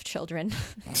UNICEF children,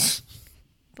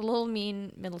 the little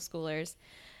mean middle schoolers,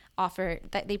 offer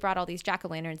that they brought all these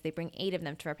jack-o'-lanterns. They bring 8 of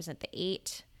them to represent the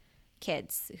 8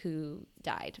 kids who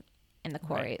died in the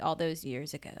quarry all those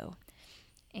years ago.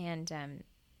 And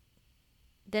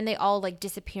then they all like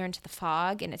disappear into the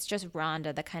fog, and it's just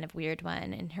Rhonda, the kind of weird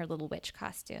one, in her little witch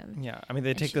costume. Yeah, I mean,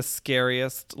 they take the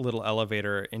scariest little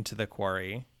elevator into the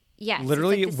quarry. Yeah,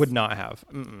 literally like would not have.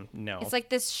 No, it's like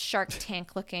this Shark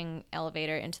Tank looking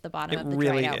elevator into the bottom of the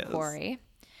dried out quarry.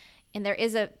 and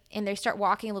they start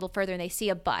walking a little further, and they see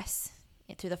a bus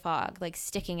through the fog, like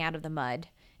sticking out of the mud.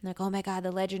 And they're like, oh my God,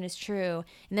 the legend is true.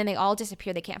 And then they all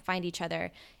disappear. They can't find each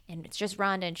other. And it's just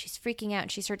Rhonda, and she's freaking out.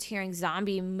 And she starts hearing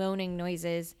zombie moaning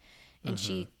noises. And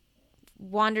she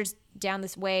wanders down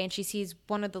this way, and she sees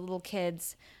one of the little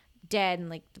kids dead, and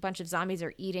like a bunch of zombies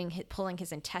are pulling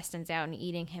his intestines out and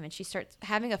eating him. And she starts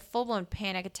having a full-blown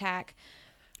panic attack.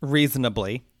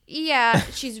 Reasonably. Yeah,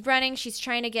 she's running. She's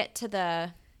trying to get to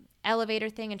the elevator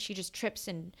thing, and she just trips,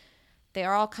 and they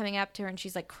are all coming up to her, and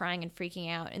she's like crying and freaking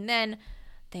out. And then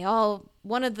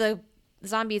one of the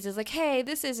zombies is like, hey,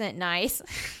 this isn't nice.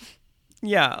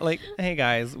 Yeah, like, hey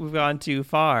guys, we've gone too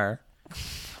far. Oh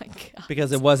my God.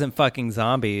 Because it wasn't fucking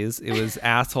zombies. It was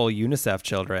asshole UNICEF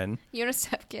children.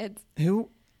 UNICEF kids. Who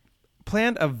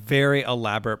planned a very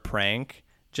elaborate prank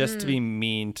just to be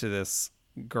mean to this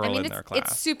girl in their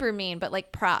class. It's super mean, but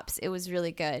like props. It was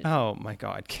really good. Oh my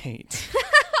God, Kate.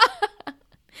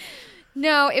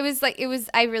 No,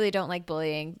 I really don't like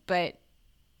bullying, but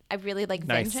I really like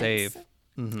nice vengeance. save.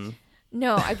 Mm-hmm.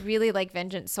 No, I really like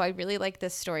vengeance. So I really like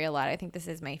this story a lot. I think this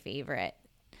is my favorite.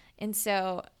 And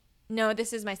so, no,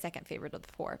 this is my second favorite of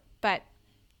the 4. But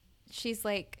she's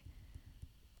like,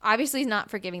 obviously not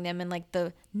forgiving them. And like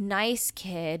the nice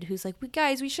kid who's like,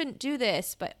 we shouldn't do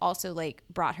this. But also like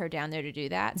brought her down there to do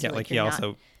that. So, Yeah, like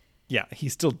he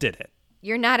still did it.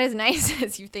 You're not as nice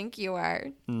as you think you are.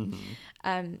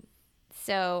 Mm-hmm.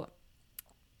 So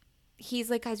he's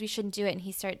like, guys, we shouldn't do it. And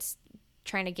he starts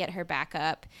trying to get her back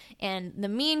up. And the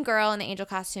mean girl in the angel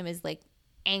costume is like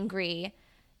angry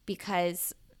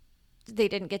because they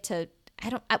didn't get to. I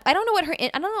don't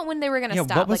know when they were going to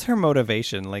stop. What was her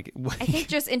motivation? Like, I think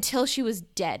just until she was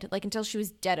dead. Like until she was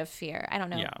dead of fear. I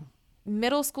don't know. Yeah.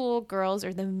 Middle school girls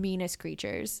are the meanest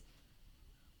creatures.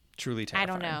 Truly terrifying.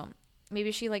 I don't know.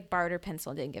 Maybe she like borrowed her pencil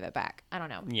and didn't give it back. I don't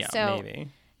know. Yeah, so, maybe.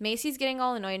 Macy's getting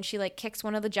all annoyed, and she like kicks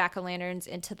one of the jack-o'-lanterns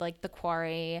into like the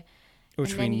quarry.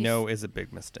 Which we know is a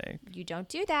big mistake. You don't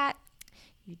do that.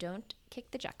 You don't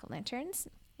kick the jack-o'-lanterns.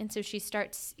 And so she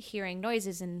starts hearing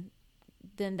noises, and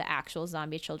then the actual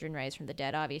zombie children rise from the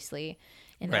dead, obviously.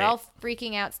 And they're all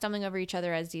freaking out, stumbling over each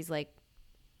other as these like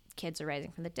kids are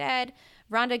rising from the dead.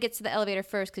 Rhonda gets to the elevator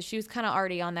first because she was kind of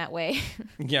already on that way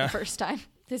the first time.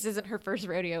 This isn't her first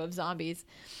rodeo of zombies.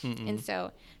 Mm-mm. And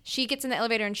so she gets in the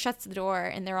elevator and shuts the door,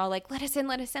 and they're all like, let us in,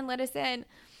 let us in, let us in.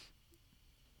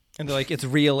 And they're like, it's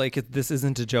real. Like, this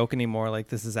isn't a joke anymore. Like,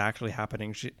 this is actually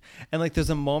happening. And like, there's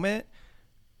a moment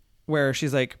where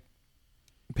she's like,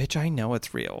 bitch, I know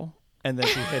it's real. And then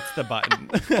she hits the button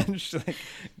and she's like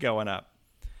going up.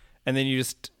 And then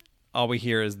all we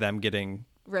hear is them getting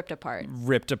ripped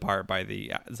apart by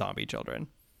the zombie children.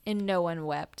 And no one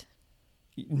wept.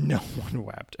 No one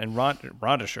wept. And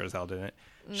Rhonda sure as hell didn't.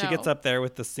 No. She gets up there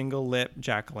with the single lip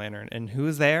jack-o'-lantern. And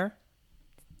who's there?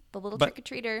 The little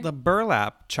trick-or-treater. The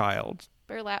burlap child.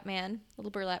 Burlap man.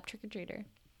 Little burlap trick-or-treater.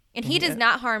 And he does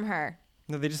not harm her.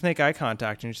 No, they just make eye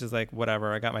contact. And she's like,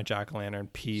 whatever, I got my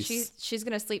jack-o'-lantern. Peace. She's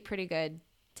going to sleep pretty good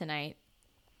tonight.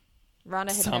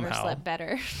 Rhonda had never slept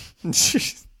better.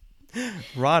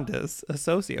 Rhonda's a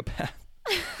sociopath.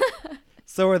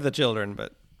 So are the children,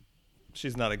 but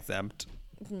she's not exempt.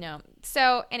 No.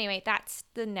 So anyway, that's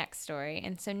the next story.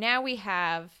 And so now we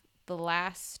have the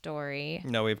last story.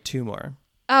 No, we have 2 more.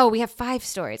 Oh, we have 5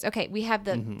 stories. Okay, we have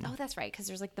the... Mm-hmm. Oh, that's right, because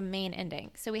there's like the main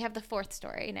ending. So we have the 4th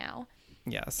story now.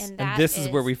 Yes. And this is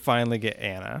where we finally get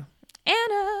Anna.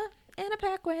 Anna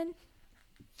Paquin.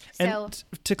 And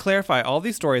to clarify, all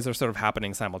these stories are sort of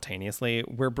happening simultaneously.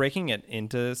 We're breaking it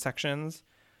into sections,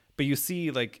 but you see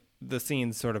like the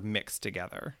scenes sort of mixed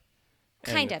together.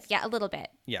 Kind of, yeah, a little bit.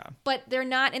 Yeah. But they're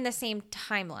not in the same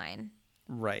timeline.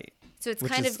 Right. So it's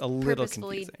kind of a little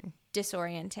purposefully confusing.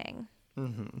 Disorienting.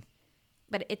 Mm-hmm.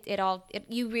 But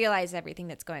you realize everything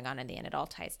that's going on in the end. It all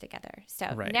ties together.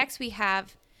 So next we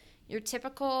have your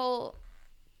typical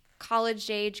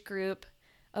college-age group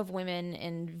of women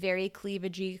in very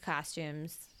cleavagey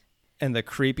costumes. And the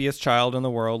creepiest child in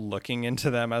the world looking into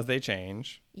them as they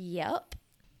change. Yep.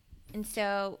 And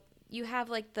so you have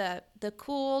like the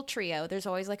cool trio. There's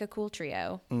always like a cool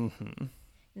trio. Mm-hmm.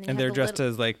 And they're dressed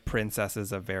as like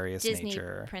princesses of various Disney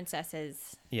nature.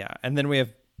 Princesses. Yeah. And then we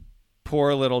have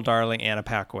poor little darling Anna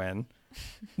Paquin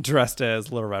dressed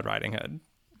as Little Red Riding Hood.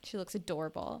 She looks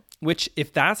adorable. Which,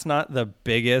 if that's not the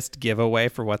biggest giveaway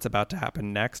for what's about to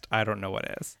happen next, I don't know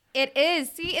what is. It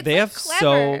is. See, it's they have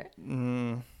clever.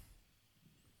 You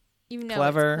know,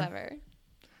 clever. It's clever.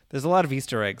 There's a lot of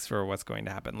Easter eggs for what's going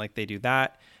to happen. Like they do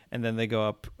that, and then they go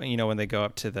up. You know, when they go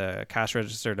up to the cash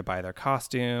register to buy their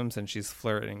costumes, and she's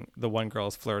flirting. The one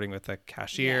girl's flirting with the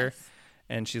cashier,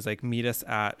 and she's like, "Meet us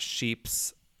at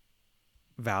Sheep's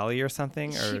Valley or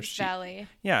something, or Sheep's Valley.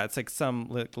 Yeah, it's like some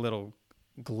little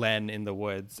glen in the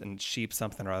woods, and sheep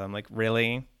something or other. I'm like,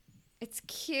 really? It's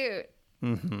cute.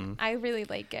 Mm-hmm. I really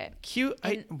like it. Cute.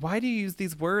 Why do you use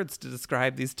these words to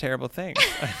describe these terrible things?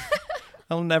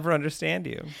 I'll never understand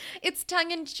you. It's tongue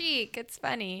in cheek. It's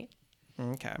funny.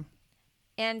 Okay.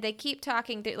 And they keep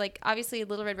talking. Like, obviously,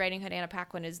 Little Red Riding Hood, Anna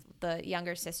Paquin, is the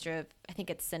younger sister of, I think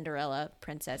it's Cinderella,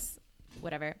 princess,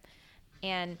 whatever.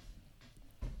 And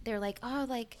they're like, oh,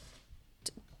 like,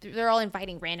 they're all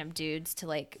inviting random dudes to,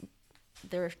 like,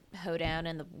 their hoedown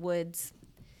in the woods.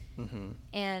 Mm-hmm.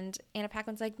 And Anna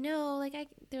Paquin's like, no, like,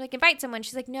 they're like, invite someone.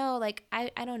 She's like, no, like, I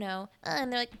don't know.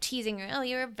 And they're like teasing her. Oh,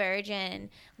 you're a virgin.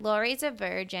 Lori's a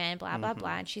virgin, blah, blah,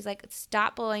 blah. And she's like,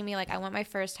 stop bullying me. Like, I want my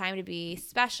first time to be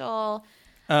special.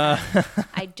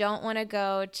 I don't want to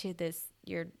go to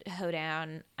your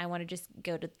hoedown. I want to just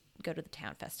go to the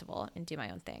town festival and do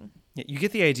my own thing. Yeah, you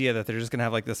get the idea that they're just gonna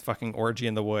have like this fucking orgy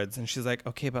in the woods, and she's like,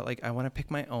 okay, but like I want to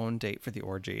pick my own date for the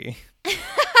orgy.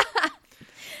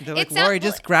 They're like, Lori,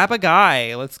 just grab a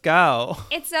guy. Let's go.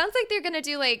 It sounds like they're gonna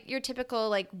do like your typical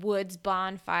like woods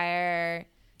bonfire,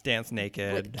 dance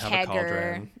naked, have kegger, a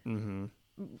cauldron. Mm-hmm.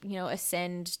 You know,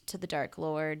 ascend to the Dark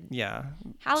Lord. Yeah,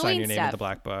 Halloween sign your name stuff. in the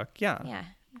black book. Yeah, yeah,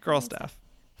 girl stuff.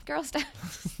 Girl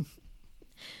stuff.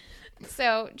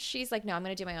 So she's like, no, I'm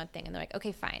gonna do my own thing, and they're like,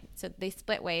 okay, fine. So they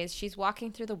split ways. She's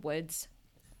walking through the woods,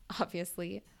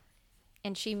 obviously,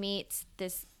 and she meets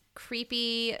this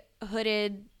creepy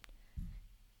hooded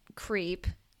creep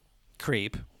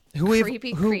who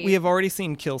we have already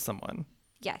seen kill someone.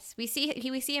 Yes, we see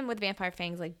him with vampire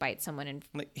fangs, like bite someone, and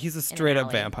like, he's a straight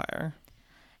up vampire.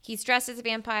 He's dressed as a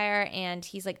vampire, and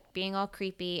he's like being all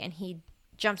creepy, and he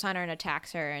jumps on her and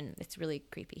attacks her, and it's really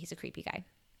creepy. He's a creepy guy.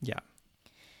 Yeah.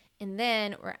 And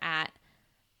then we're at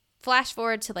flash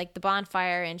forward to like the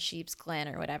bonfire in Sheep's Glen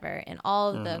or whatever, and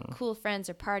all of the cool friends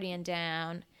are partying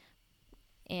down,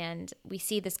 and we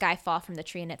see this guy fall from the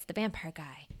tree, and it's the vampire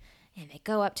guy. And they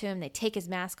go up to him, they take his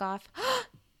mask off.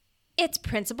 It's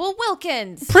Principal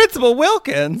Wilkins! Principal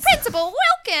Wilkins? Principal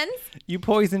Wilkins! You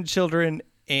poison children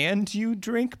and you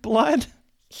drink blood?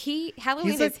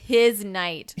 Halloween is his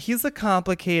night. He's a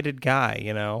complicated guy,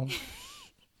 you know?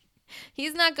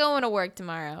 He's not going to work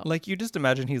tomorrow. Like, you just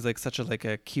imagine he's like such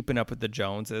a keeping up with the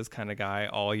Joneses kind of guy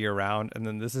all year round, and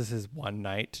then this is his one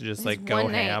night to just like go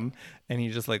ham, and he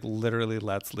just like literally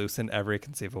lets loose in every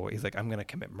conceivable way. He's like, I'm gonna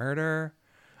commit murder.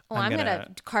 I'm gonna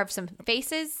carve some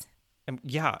faces.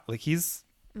 Yeah, like he's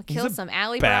kill some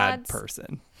alley bad broads.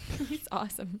 Person. He's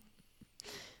awesome.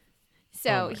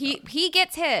 So he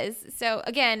gets his. So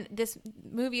again, this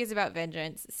movie is about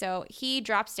vengeance. So he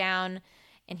drops down,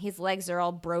 and his legs are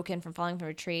all broken from falling from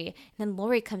a tree. And then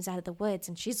Lori comes out of the woods,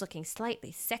 and she's looking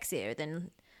slightly sexier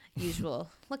than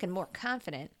usual, looking more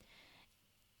confident.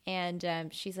 And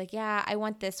she's like, yeah, I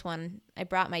want this one. I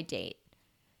brought my date.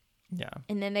 Yeah.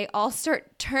 And then they all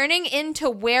start turning into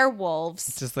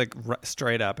werewolves. Just like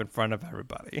straight up in front of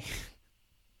everybody.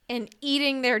 And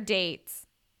eating their dates.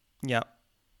 Yep.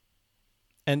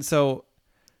 And so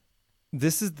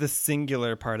this is the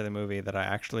singular part of the movie that I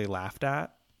actually laughed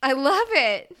at. I love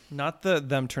it. Not the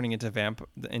them turning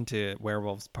into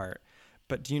werewolves part.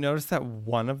 But do you notice that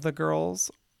one of the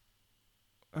girls,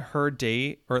 her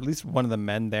date, or at least one of the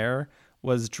men there,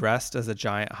 was dressed as a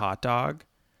giant hot dog?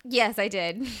 Yes, I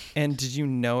did. And did you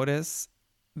notice?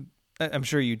 I'm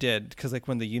sure you did, because like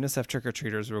when the UNICEF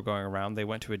trick-or-treaters were going around, they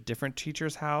went to a different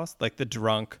teacher's house, like the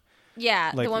drunk.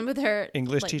 Yeah, like, the one with her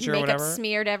English teacher or whatever. Makeup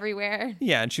smeared everywhere.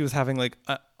 Yeah, and she was having like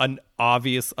an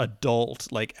obvious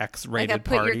adult, like X-rated like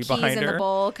party behind her. Put your keys in the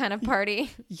bowl kind of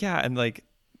party. Yeah, and like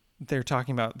they're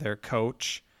talking about their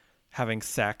coach having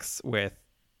sex with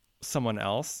someone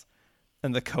else,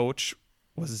 and the coach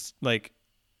was like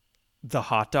the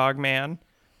hot dog man.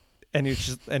 And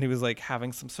he was like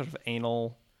having some sort of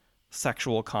anal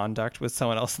sexual conduct with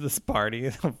someone else at this party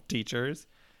of teachers.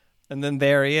 And then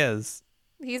there he is.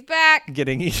 He's back.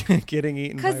 Getting eaten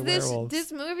by werewolves. Because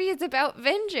this movie is about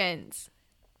vengeance.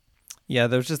 Yeah,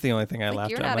 that was just the only thing I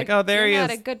laughed at. I'm like, oh, there he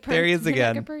is. There he is again. You're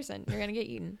not a good person. You're going to get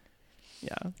eaten.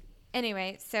 Yeah.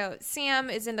 Anyway, so Sam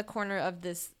is in the corner of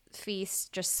this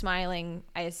feast, just smiling,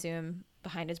 I assume,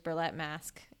 behind his burlap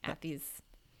mask at these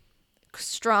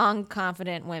strong,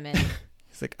 confident women.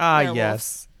 He's like, werewolves.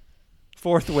 Yes.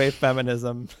 Fourth wave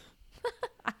feminism.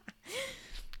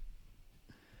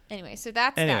 Anyway, so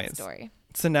that's that story.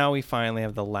 So now we finally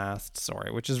have the last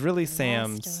story, which is really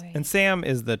Sam's. And Sam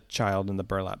is the child in the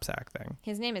burlap sack thing.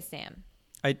 His name is Sam.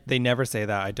 They never say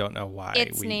that. I don't know why.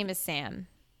 Its name is Sam.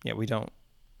 Yeah, we don't.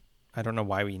 I don't know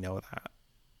why we know that.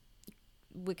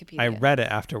 Wikipedia. I read it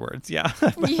afterwards. Yeah.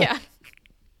 Yeah.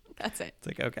 That's it. It's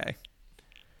like, okay.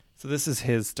 So this is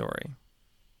his story.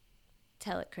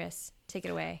 Tell it, Chris. Take it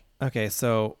away. Okay,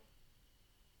 so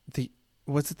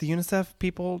was it the UNICEF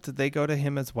people? Did they go to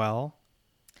him as well?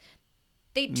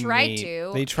 They tried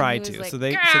to. They tried to. Like, So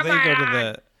they go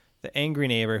to the angry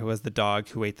neighbor who was the dog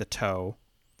who ate the toe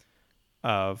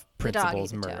of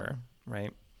Principal's murder,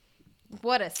 right?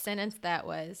 What a sentence that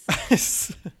was.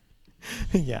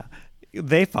 Yeah.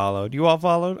 They followed. You all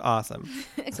followed? Awesome.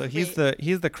 So he's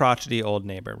the crotchety old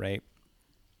neighbor, right?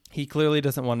 He clearly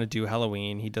doesn't want to do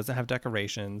Halloween. He doesn't have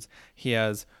decorations. He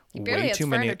has way too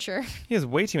many furniture. He has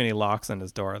way too many locks on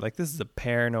his door. Like, this is a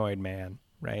paranoid man,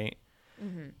 right?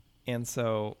 Mm-hmm. And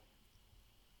so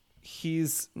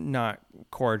he's not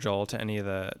cordial to any of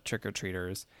the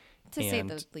trick-or-treaters. To say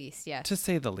the least, yeah. To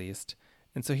say the least.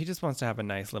 And so he just wants to have a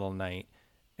nice little night.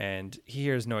 And he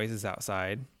hears noises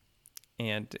outside.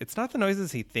 And it's not the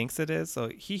noises he thinks it is. So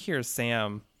he hears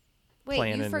Sam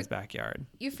playing in his backyard.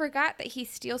 You forgot that he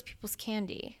steals people's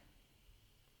candy.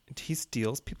 He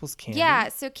steals people's candy? Yeah,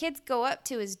 so kids go up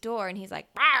to his door and he's like,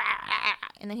 rah, rah, rah,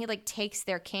 and then he like takes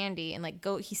their candy and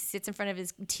he sits in front of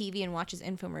his TV and watches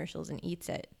infomercials and eats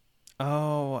it.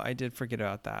 Oh, I did forget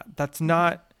about that. That's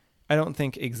not, I don't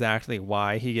think exactly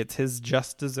why he gets his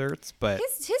just desserts, but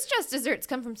his just desserts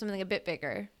come from something a bit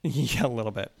bigger. Yeah, a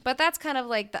little bit. But that's kind of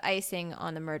like the icing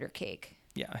on the murder cake.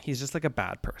 Yeah, he's just like a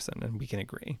bad person, and we can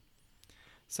agree.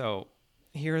 So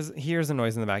here's a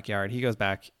noise in the backyard. He goes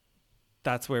back.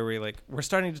 That's where we're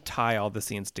starting to tie all the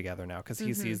scenes together now, because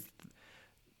he sees,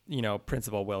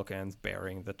 Principal Wilkins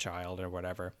burying the child or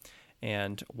whatever.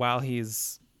 And while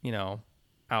he's,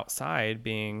 outside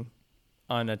being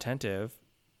unattentive,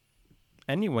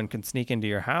 anyone can sneak into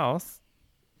your house.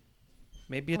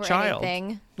 Maybe a child.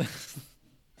 Anything.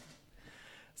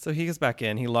 So he goes back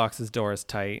in. He locks his doors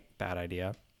tight. Bad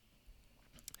idea.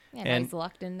 Yeah, and he's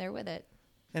locked in there with it.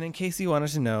 And in case you wanted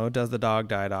to know,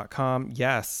 doesthedogdie.com?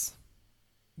 Yes,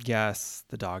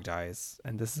 the dog dies,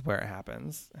 and this is where it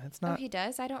happens. It's not. Oh, he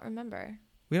does? I don't remember.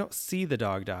 We don't see the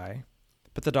dog die,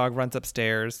 but the dog runs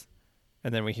upstairs,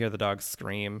 and then we hear the dog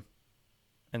scream,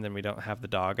 and then we don't have the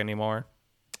dog anymore.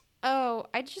 Oh,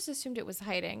 I just assumed it was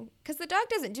hiding, because the dog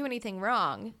doesn't do anything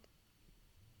wrong.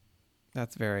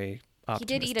 That's very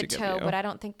optimistic. He did eat a toe, but I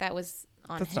don't think that was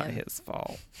on him. That's not his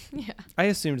fault. Yeah. I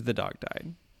assumed the dog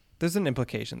died. There's an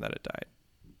implication that it died.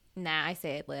 Nah, I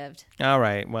say it lived. All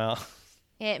right, well.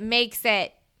 It makes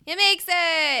it. It makes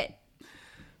it.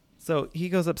 So he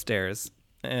goes upstairs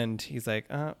and he's like,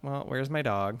 well, where's my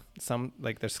dog?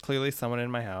 There's clearly someone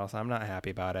in my house. I'm not happy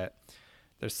about it.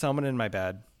 There's someone in my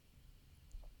bed.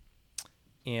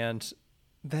 And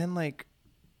then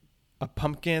a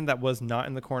pumpkin that was not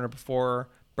in the corner before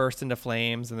burst into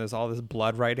flames, and there's all this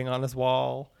blood writing on his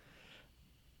wall.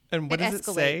 And what does it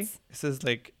say? It says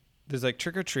there's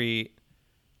trick or treat.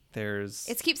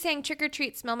 It keeps saying trick or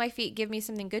treat, smell my feet, give me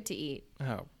something good to eat.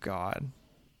 Oh, God.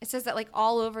 It says that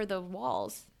all over the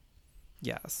walls.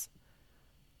 Yes.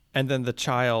 And then the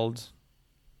child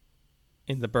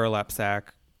in the burlap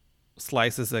sack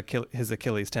slices his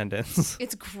Achilles tendons.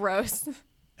 It's gross.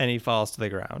 And he falls to the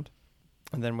ground.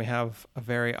 And then we have a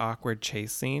very awkward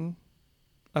chase scene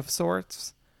of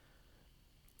sorts.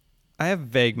 I have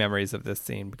vague memories of this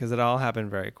scene because it all happened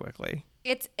very quickly.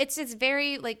 It's this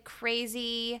very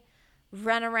crazy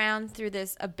run around through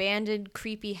this abandoned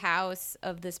creepy house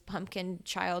of this pumpkin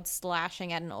child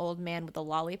slashing at an old man with a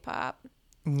lollipop.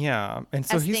 Yeah, and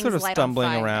so he's sort of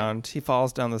stumbling around. He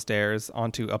falls down the stairs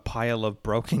onto a pile of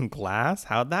broken glass.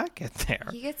 How'd that get there?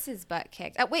 He gets his butt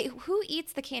kicked. Wait, who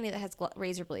eats the candy that has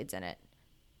razor blades in it?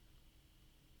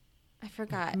 I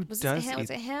forgot. Was it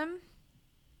him?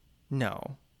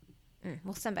 No.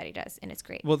 Well, somebody does, and it's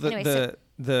great. Well,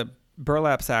 the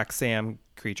burlap sack Sam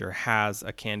creature has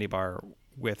a candy bar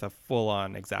with a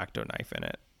full-on X-Acto knife in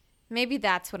it. Maybe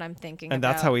that's what I'm thinking and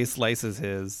about. That's how he slices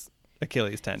his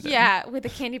Achilles tendon. Yeah, with a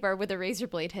candy bar with a razor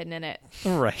blade hidden in it.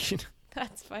 Right.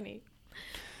 That's funny.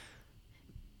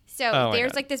 So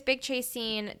there's this big chase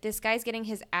scene. This guy's getting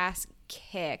his ass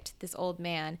kicked, this old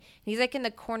man. And he's in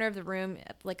the corner of the room,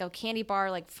 a candy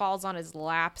bar falls on his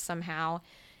lap somehow.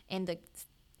 And the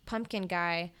pumpkin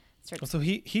guy starts... So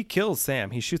he kills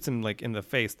Sam. He shoots him in the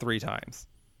face 3 times.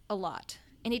 A lot.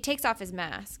 And he takes off his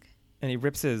mask. And he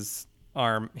rips his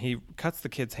arm. He cuts the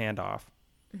kid's hand off.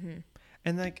 Mm-hmm.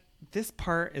 And this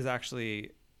part is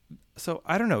actually... So,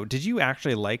 I don't know. Did you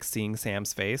actually like seeing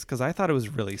Sam's face? Because I thought it was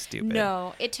really stupid.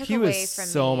 No, it took away from me. He was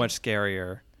so much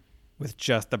scarier with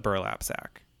just the burlap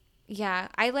sack. Yeah,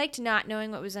 I liked not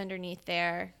knowing what was underneath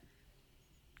there.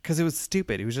 Because it was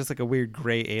stupid. He was just a weird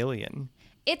gray alien.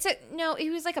 No, he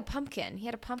was like a pumpkin. He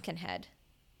had a pumpkin head.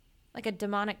 like a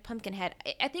demonic pumpkin head.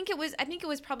 I think it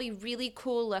was probably really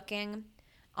cool looking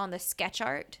on the sketch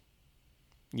art.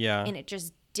 Yeah. And it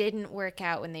just didn't work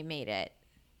out when they made it.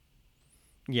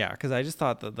 Yeah, because I just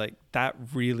thought that like that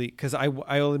really, because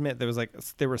I'll admit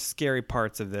there were scary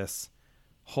parts of this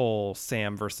whole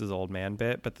Sam versus old man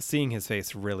bit, but seeing his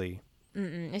face really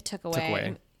it took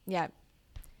away. Yeah.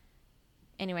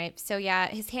 Anyway, so yeah,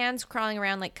 his hands crawling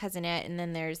around like Cousinette, and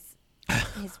then there's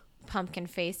his pumpkin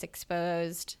face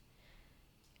exposed.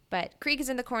 But Krieg is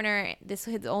in the corner.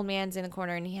 His old man's in the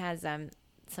corner, and he has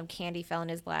some candy fell in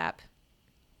his lap.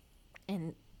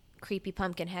 And creepy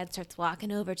pumpkin head starts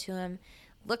walking over to him,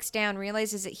 looks down,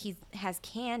 realizes that he has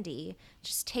candy,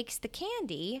 just takes the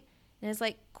candy, and is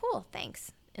like, cool,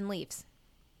 thanks, and leaves.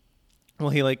 Well,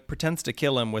 he like pretends to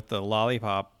kill him with the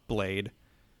lollipop blade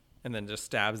and then just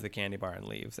stabs the candy bar and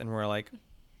leaves. And we're like,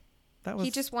 that was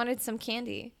He just wanted some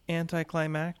candy.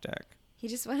 anticlimactic. He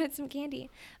just wanted some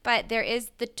candy. But there is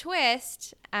the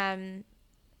twist.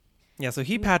 Yeah, so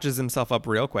he patches himself up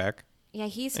real quick. Yeah,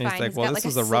 he's And fine. he's like, He's well, got, this like,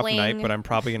 is a rough night, sling. but I'm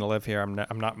probably going to live here.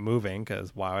 I'm not moving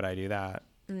because why would I do that?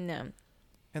 No.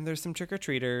 And there's some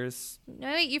trick-or-treaters.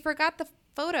 No, wait, you forgot the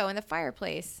photo in the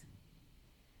fireplace.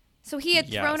 So he had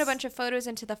thrown a Yes. bunch of photos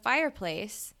into the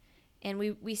fireplace, and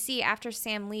we see after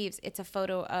Sam leaves, it's a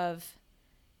photo of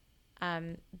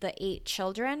the 8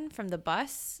 children from the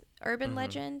bus urban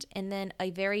legend, and then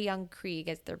a very young Krieg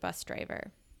as their bus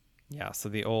driver. Yeah, so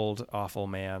the old awful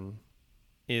man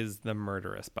is the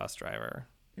murderous bus driver.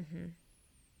 Mm-hmm.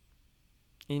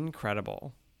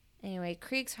 Incredible. Anyway,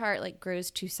 Krieg's heart like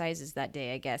grows 2 sizes that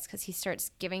day, I guess, because he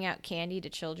starts giving out candy to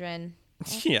children.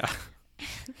 Yeah.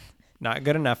 Not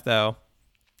good enough, though,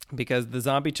 because the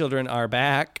zombie children are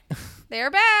back.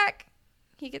 They're back.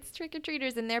 He gets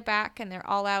trick-or-treaters, and they're back, and they're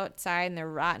all outside, and they're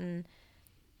rotten.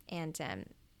 And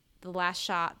the last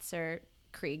shots are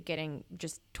Krieg getting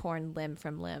just torn limb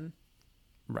from limb.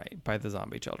 Right, by the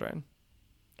zombie children.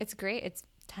 It's great. It's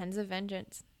tons of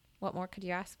vengeance. What more could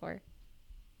you ask for?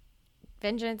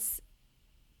 Vengeance,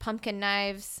 pumpkin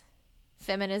knives,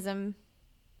 feminism.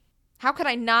 How could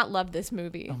I not love this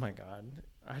movie? Oh, my God.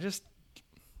 I just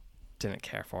didn't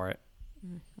care for it.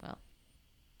 Well,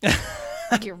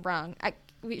 you're wrong.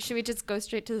 Should we just go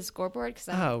straight to the scoreboard?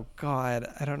 Oh,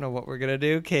 God. I don't know what we're going to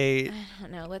do, Kate. I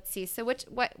don't know. Let's see. So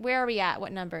where are we at?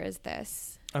 What number is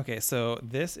this? Okay, so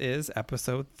this is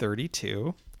episode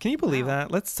 32. Can you believe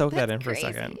that? Let's soak that in for a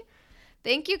second.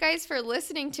 Thank you guys for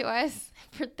listening to us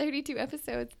for 32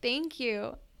 episodes. Thank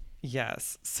you.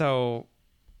 Yes. So.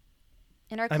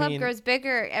 And our club grows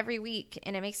bigger every week,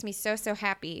 and it makes me so, so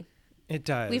happy. It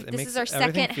does. This is our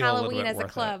second Halloween as a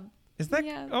club. Is that?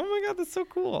 Yeah. Oh my God, that's so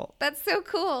cool. That's so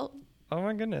cool. Oh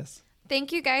my goodness.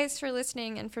 Thank you guys for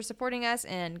listening and for supporting us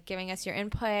and giving us your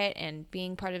input and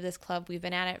being part of this club. We've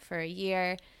been at it for a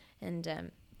year, and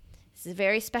this is a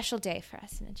very special day for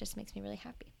us, and it just makes me really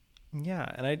happy. Yeah,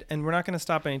 and we're not going to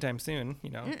stop anytime soon, you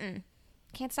know.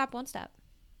 Can't stop, won't stop.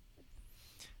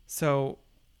 So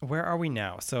where are we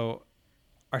now? So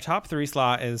our top 3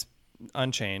 slot is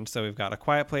unchanged. So we've got A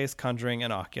Quiet Place, Conjuring,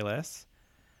 and Oculus,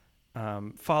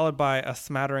 followed by a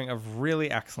smattering of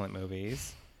really excellent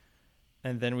movies.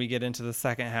 And then we get into the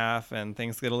second half and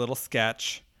things get a little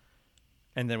sketch.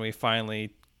 And then we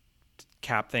finally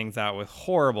cap things out with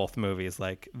horrible movies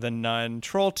like The Nun,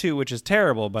 Troll 2, which is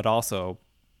terrible, but also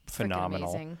phenomenal.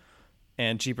 Amazing.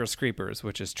 And Jeepers Creepers,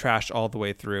 which is trash all the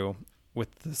way through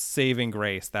with the saving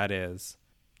grace that is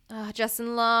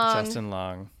Justin Long. Justin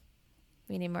Long.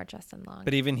 We need more Justin Long.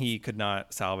 But even he could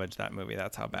not salvage that movie.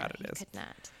 That's how bad it is. He could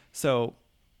not. So,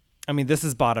 I mean, this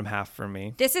is bottom half for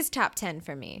me. This is top 10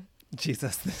 for me.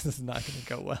 Jesus, this is not going to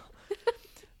go well.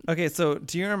 Okay, so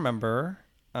do you remember?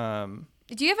 Do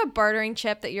you have a bartering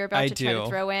chip that you're about to try to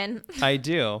throw in? I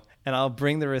do, and I'll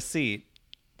bring the receipt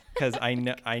because I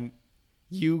know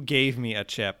you gave me a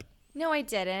chip. No, I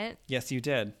didn't. Yes, you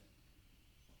did.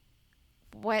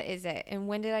 What is it? And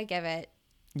when did I give it?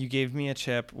 You gave me a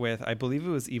chip with, I believe it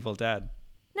was Evil Dead.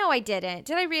 No, I didn't.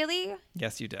 Did I really?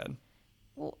 Yes, you did.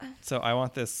 Well, So I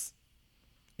want this.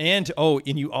 And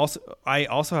you also, I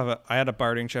had a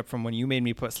bartering chip from when you made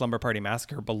me put Slumber Party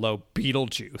Massacre below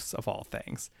Beetlejuice of all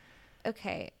things.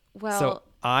 okay. Well, So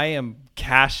I am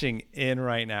cashing in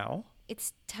right now.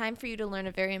 it's time for you to learn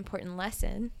a very important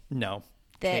lesson. No.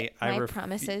 That Okay, my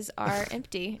promises are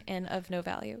empty and of no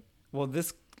value. Well,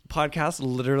 this podcast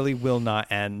literally will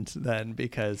not end then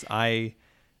because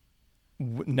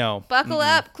no. Buckle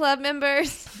up, club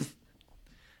members.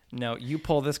 No, you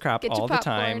pull this crap Get your all the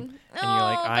popcorn. time. And Oh, you're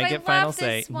like, but I I get final love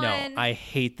say. this No, one. I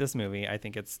hate this movie. I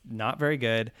think it's not very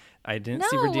good. I didn't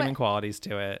see No. redeeming qualities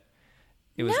to it.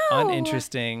 It was No.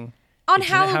 uninteresting. On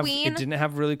Halloween? It didn't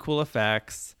have really cool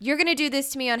effects. You're going to do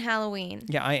this to me on Halloween.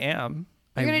 Yeah, I am.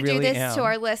 You're going to really do this am. to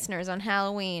our listeners on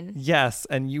Halloween. Yes,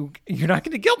 and you're not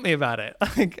going to guilt me about it.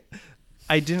 Like,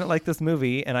 I didn't like this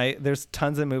movie, and there's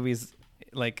tons of movies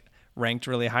like ranked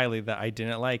really highly that I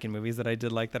didn't like, and movies that I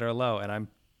did like that are low, and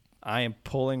I am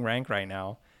pulling rank right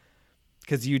now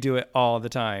because you do it all the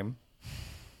time.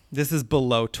 This is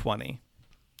below 20.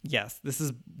 Yes, this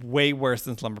is way worse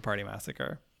than Slumber Party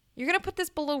Massacre. You're going to put this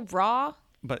below Raw?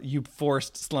 But you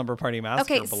forced Slumber Party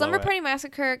Massacre Okay, below Slumber it. Party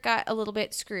Massacre got a little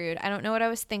bit screwed. I don't know what I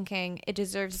was thinking. It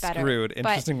deserves better. Screwed.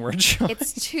 Interesting word choice.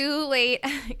 It's too late.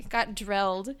 It got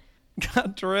drilled.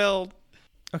 Got drilled.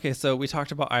 Okay, so we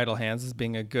talked about Idle Hands as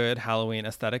being a good Halloween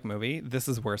aesthetic movie. This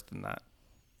is worse than that.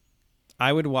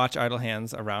 I would watch Idle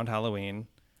Hands around Halloween.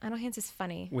 Idle Hands is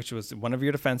funny. Which was one of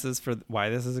your defenses for why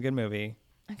this is a good movie.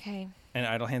 Okay. And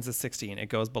Idle Hands is 16. It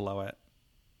goes below it.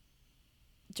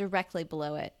 Directly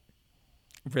below it.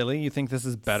 Really? You think this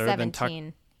is better 17.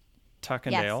 than Tuck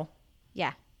and Yes. Dale?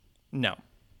 Yeah. No.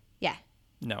 Yeah.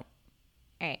 No. All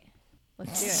right.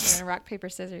 Let's do it. We're going to rock, paper,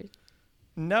 scissors.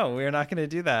 No, we're not going to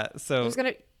do that. So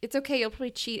It's okay. You'll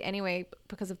probably cheat anyway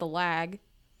because of the lag.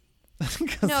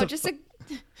 'cause No, of- just a...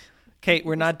 Kate,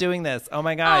 we're not doing this. Oh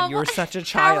my God, you are such a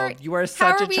child. You are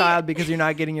such a child because you're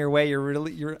not getting your way.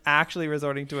 You're actually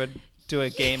resorting to a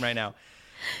game right now.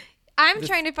 I'm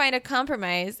trying to find a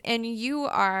compromise, and you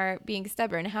are being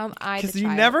stubborn. How am I the Because you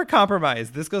child? never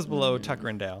compromise. This goes below Tucker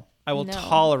and Dale. I will No.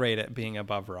 tolerate it being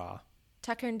above Raw.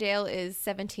 Tucker and Dale is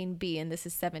 17B, and this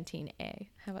is 17A.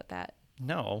 How about that?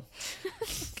 No.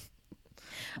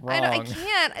 I Wrong.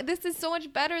 can't. This is so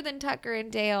much better than Tucker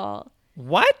and Dale.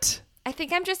 What? I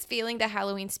think I'm just feeling the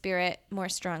Halloween spirit more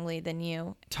strongly than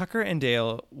you. Tucker and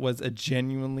Dale was a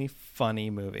genuinely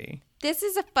funny movie. This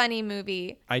is a funny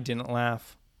movie. I didn't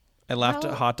laugh. I laughed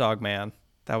No. at Hot Dog Man.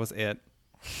 That was it.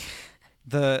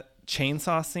 The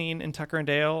chainsaw scene in Tucker and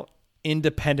Dale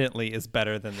independently is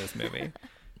better than this movie.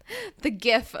 The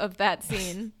gif of that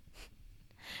scene.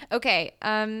 Okay.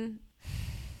 And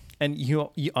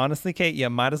you honestly, Kate, you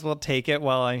might as well take it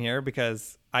while I'm here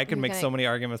because I could make so many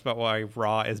arguments about why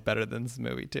Raw is better than this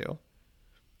movie too.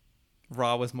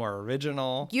 Raw was more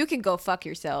original. You can go fuck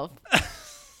yourself.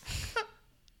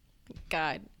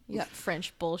 God, you got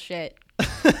French bullshit.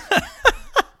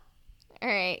 All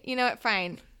right. You know what?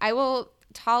 Fine. I will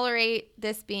tolerate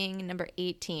this being number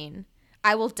 18.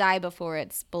 I will die before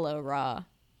it's below Raw.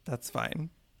 That's fine.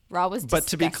 Raw was disgusting. But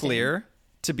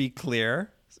to be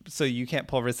clear, so you can't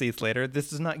pull receipts later, this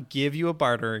does not give you a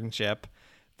bartering chip.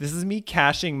 This is me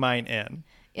cashing mine in.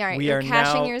 All right, we you're are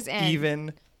cashing now yours in.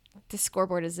 even. The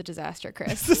scoreboard is a disaster,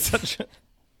 Chris. This is such a...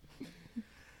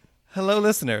 Hello,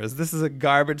 listeners. This is a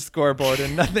garbage scoreboard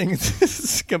and nothing. This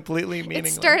is completely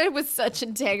meaningless. It started with such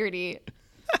integrity.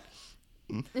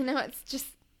 It's just,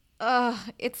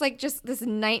 it's like just this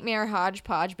nightmare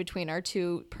hodgepodge between our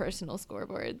two personal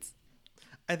scoreboards.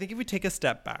 I think if we take a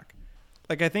step back,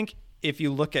 like I think if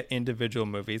you look at individual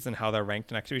movies and how they're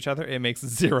ranked next to each other, it makes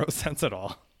zero sense at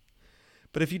all.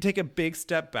 But if you take a big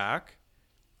step back,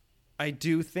 I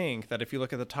do think that if you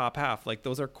look at the top half, like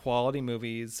those are quality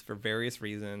movies for various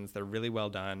reasons. They're really well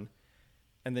done.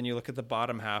 And then you look at the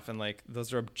bottom half and like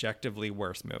those are objectively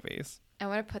worse movies. I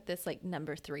want to put this like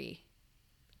number 3.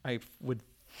 I would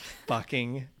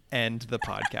fucking end the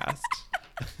podcast.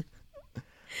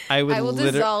 I will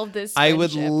dissolve this I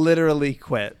would friendship. literally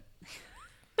quit.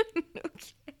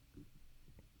 Okay.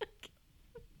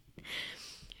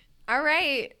 All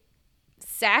right.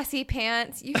 Sassy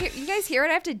pants. You guys hear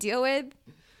what I have to deal with?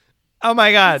 Oh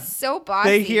my God. So bossy.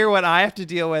 They hear what I have to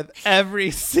deal with every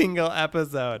single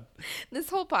episode. This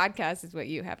whole podcast is what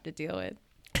you have to deal with.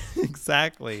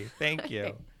 Exactly. Thank you.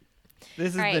 Okay. This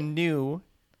is All right. the new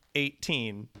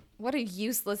 18. What a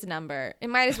useless number. It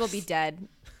might as well be dead.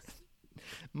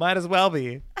 Might as well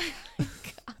be.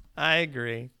 I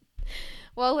agree.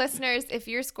 Well, listeners, if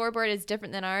your scoreboard is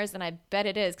different than ours, and I bet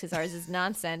it is because ours is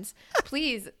nonsense,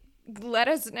 please let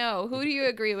us know. Who do you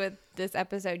agree with this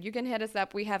episode? You can hit us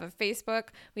up. We have a Facebook,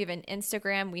 we have an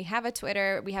Instagram, we have a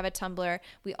Twitter, we have a Tumblr.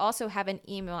 We also have an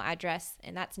email address,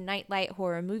 and that's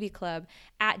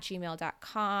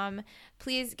nightlighthorrormovieclub@gmail.com.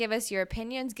 Please give us your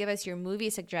opinions, give us your movie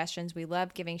suggestions. We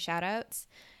love giving shout outs,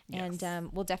 and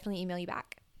we'll definitely email you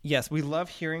back. Yes, we love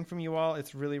hearing from you all.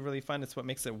 It's really, really fun. It's what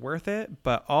makes it worth it.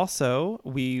 But also,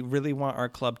 we really want our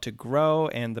club to grow.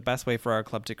 And the best way for our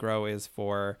club to grow is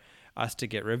for us to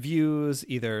get reviews,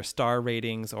 either star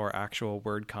ratings or actual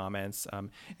word comments.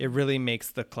 It really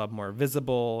makes the club more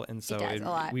visible. And so It does a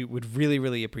lot. we would really,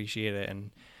 really appreciate it.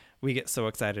 And we get so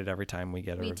excited every time we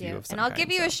get a We review do. of some And I'll kind,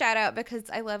 give you so. a shout out because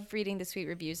I love reading the sweet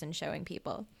reviews and showing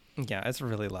people. Yeah, it's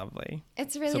really lovely.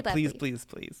 It's really so lovely.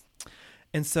 Please.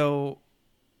 And so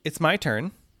it's my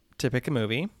turn to pick a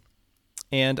movie.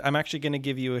 And I'm actually going to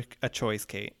give you a choice,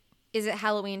 Kate. Is it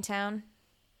Halloween Town?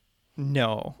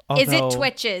 No. Is it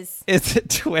Twitches? Is it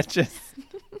Twitches?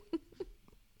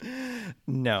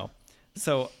 No.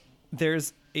 So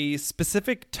there's a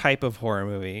specific type of horror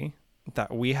movie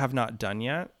that we have not done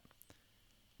yet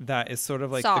that is sort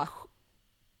of like Saw.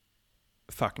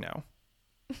 Fuck no.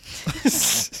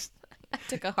 I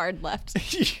took a hard left.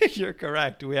 You're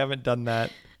correct. We haven't done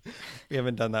that. We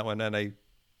haven't done that one, and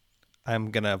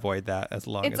I'm gonna avoid that as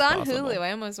long as possible. It's on Hulu.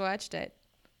 I almost watched it.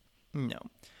 No.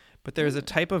 But there's a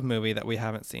type of movie that we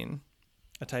haven't seen,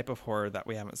 a type of horror that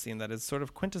we haven't seen that is sort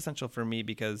of quintessential for me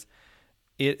because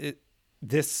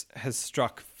this has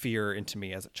struck fear into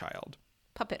me as a child.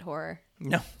 Puppet horror.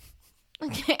 No.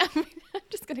 Okay, I'm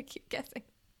just going to keep guessing.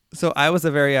 So I was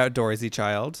a very outdoorsy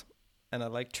child, and I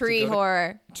like Tree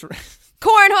horror.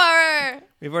 Corn horror!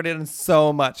 We've already done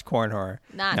so much corn horror.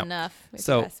 Not enough, if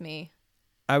So you ask me.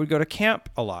 I would go to camp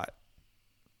a lot.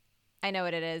 I know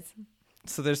what it is.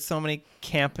 So there's so many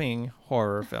camping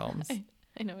horror films.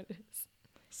 I know what it is.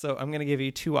 So I'm going to give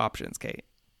you two options, Kate.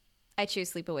 I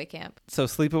choose Sleepaway Camp. So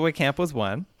Sleepaway Camp was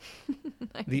one.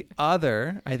 The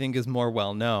other, I think, is more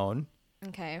well known.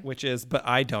 Okay. Which is, but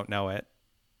I don't know it.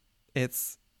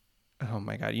 It's, oh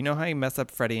my God. You know how you mess up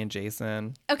Freddy and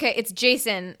Jason? Okay, it's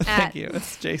Jason. Thank you.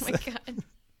 It's Jason. Oh my God.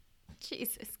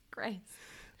 Jesus Christ.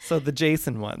 So the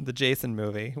Jason one, the Jason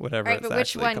movie, whatever All right, it's but which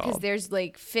actually one? called. Because there's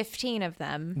like 15 of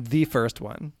them. The first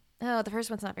one. Oh, the first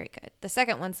one's not very good. The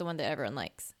second one's the one that everyone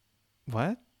likes.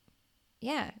 What?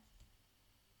 Yeah.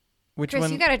 Which Chris,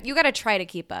 one? you gotta try to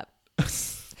keep up.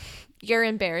 You're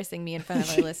embarrassing me in front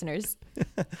of our listeners.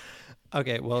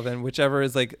 Okay, well then whichever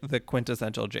is like the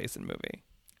quintessential Jason movie.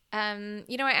 I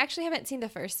actually haven't seen the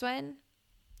first one.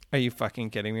 Are you fucking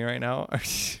kidding me right now?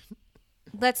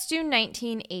 Let's do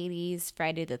 1980s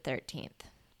Friday the 13th.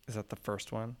 Is that the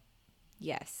first one?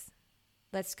 Yes.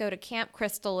 Let's go to Camp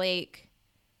Crystal Lake.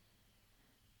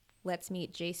 Let's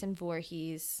meet Jason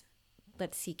Voorhees.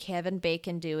 Let's see Kevin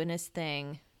Bacon doing his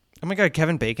thing. Oh my God,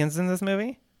 Kevin Bacon's in this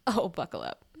movie? Oh, buckle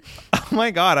up. Oh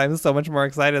my God, I'm so much more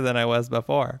excited than I was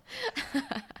before.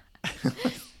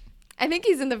 I think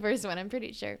he's in the first one. I'm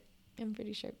pretty sure.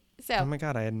 So, Oh my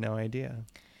God, I had no idea.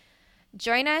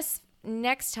 join us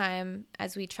next time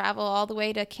as we travel all the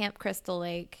way to Camp Crystal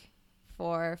Lake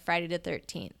for Friday the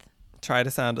 13th. Try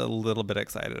to sound a little bit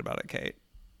excited about it, Kate.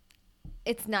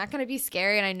 It's not going to be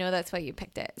scary, and I know that's why you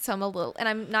picked it. So I'm not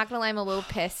going to lie, I'm a little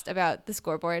pissed about the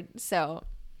scoreboard. So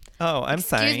Oh, I'm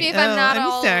sorry. excuse me if I'm not I'm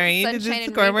all sorry. sunshine Did the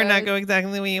and scoreboard not rainbows, go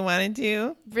exactly the way you wanted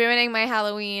to? ruining my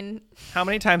Halloween How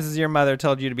many times has your mother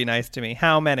told you to be nice to me?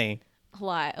 How many? a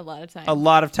lot of times. A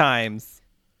lot of times.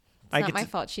 It's not my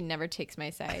fault. She never takes my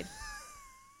side.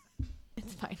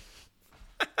 It's fine.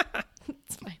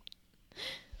 It's fine.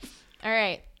 All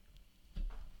right.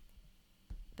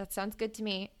 That sounds good to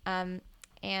me.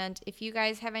 And if you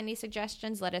guys have any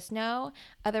suggestions, let us know.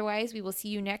 Otherwise, we will see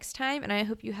you next time. And I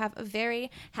hope you have a very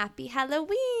happy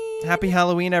Halloween. Happy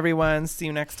Halloween, everyone. See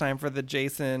you next time for the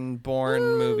Jason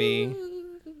Bourne movie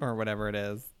or whatever it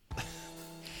is.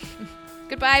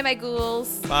 Goodbye, my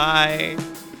ghouls. Bye.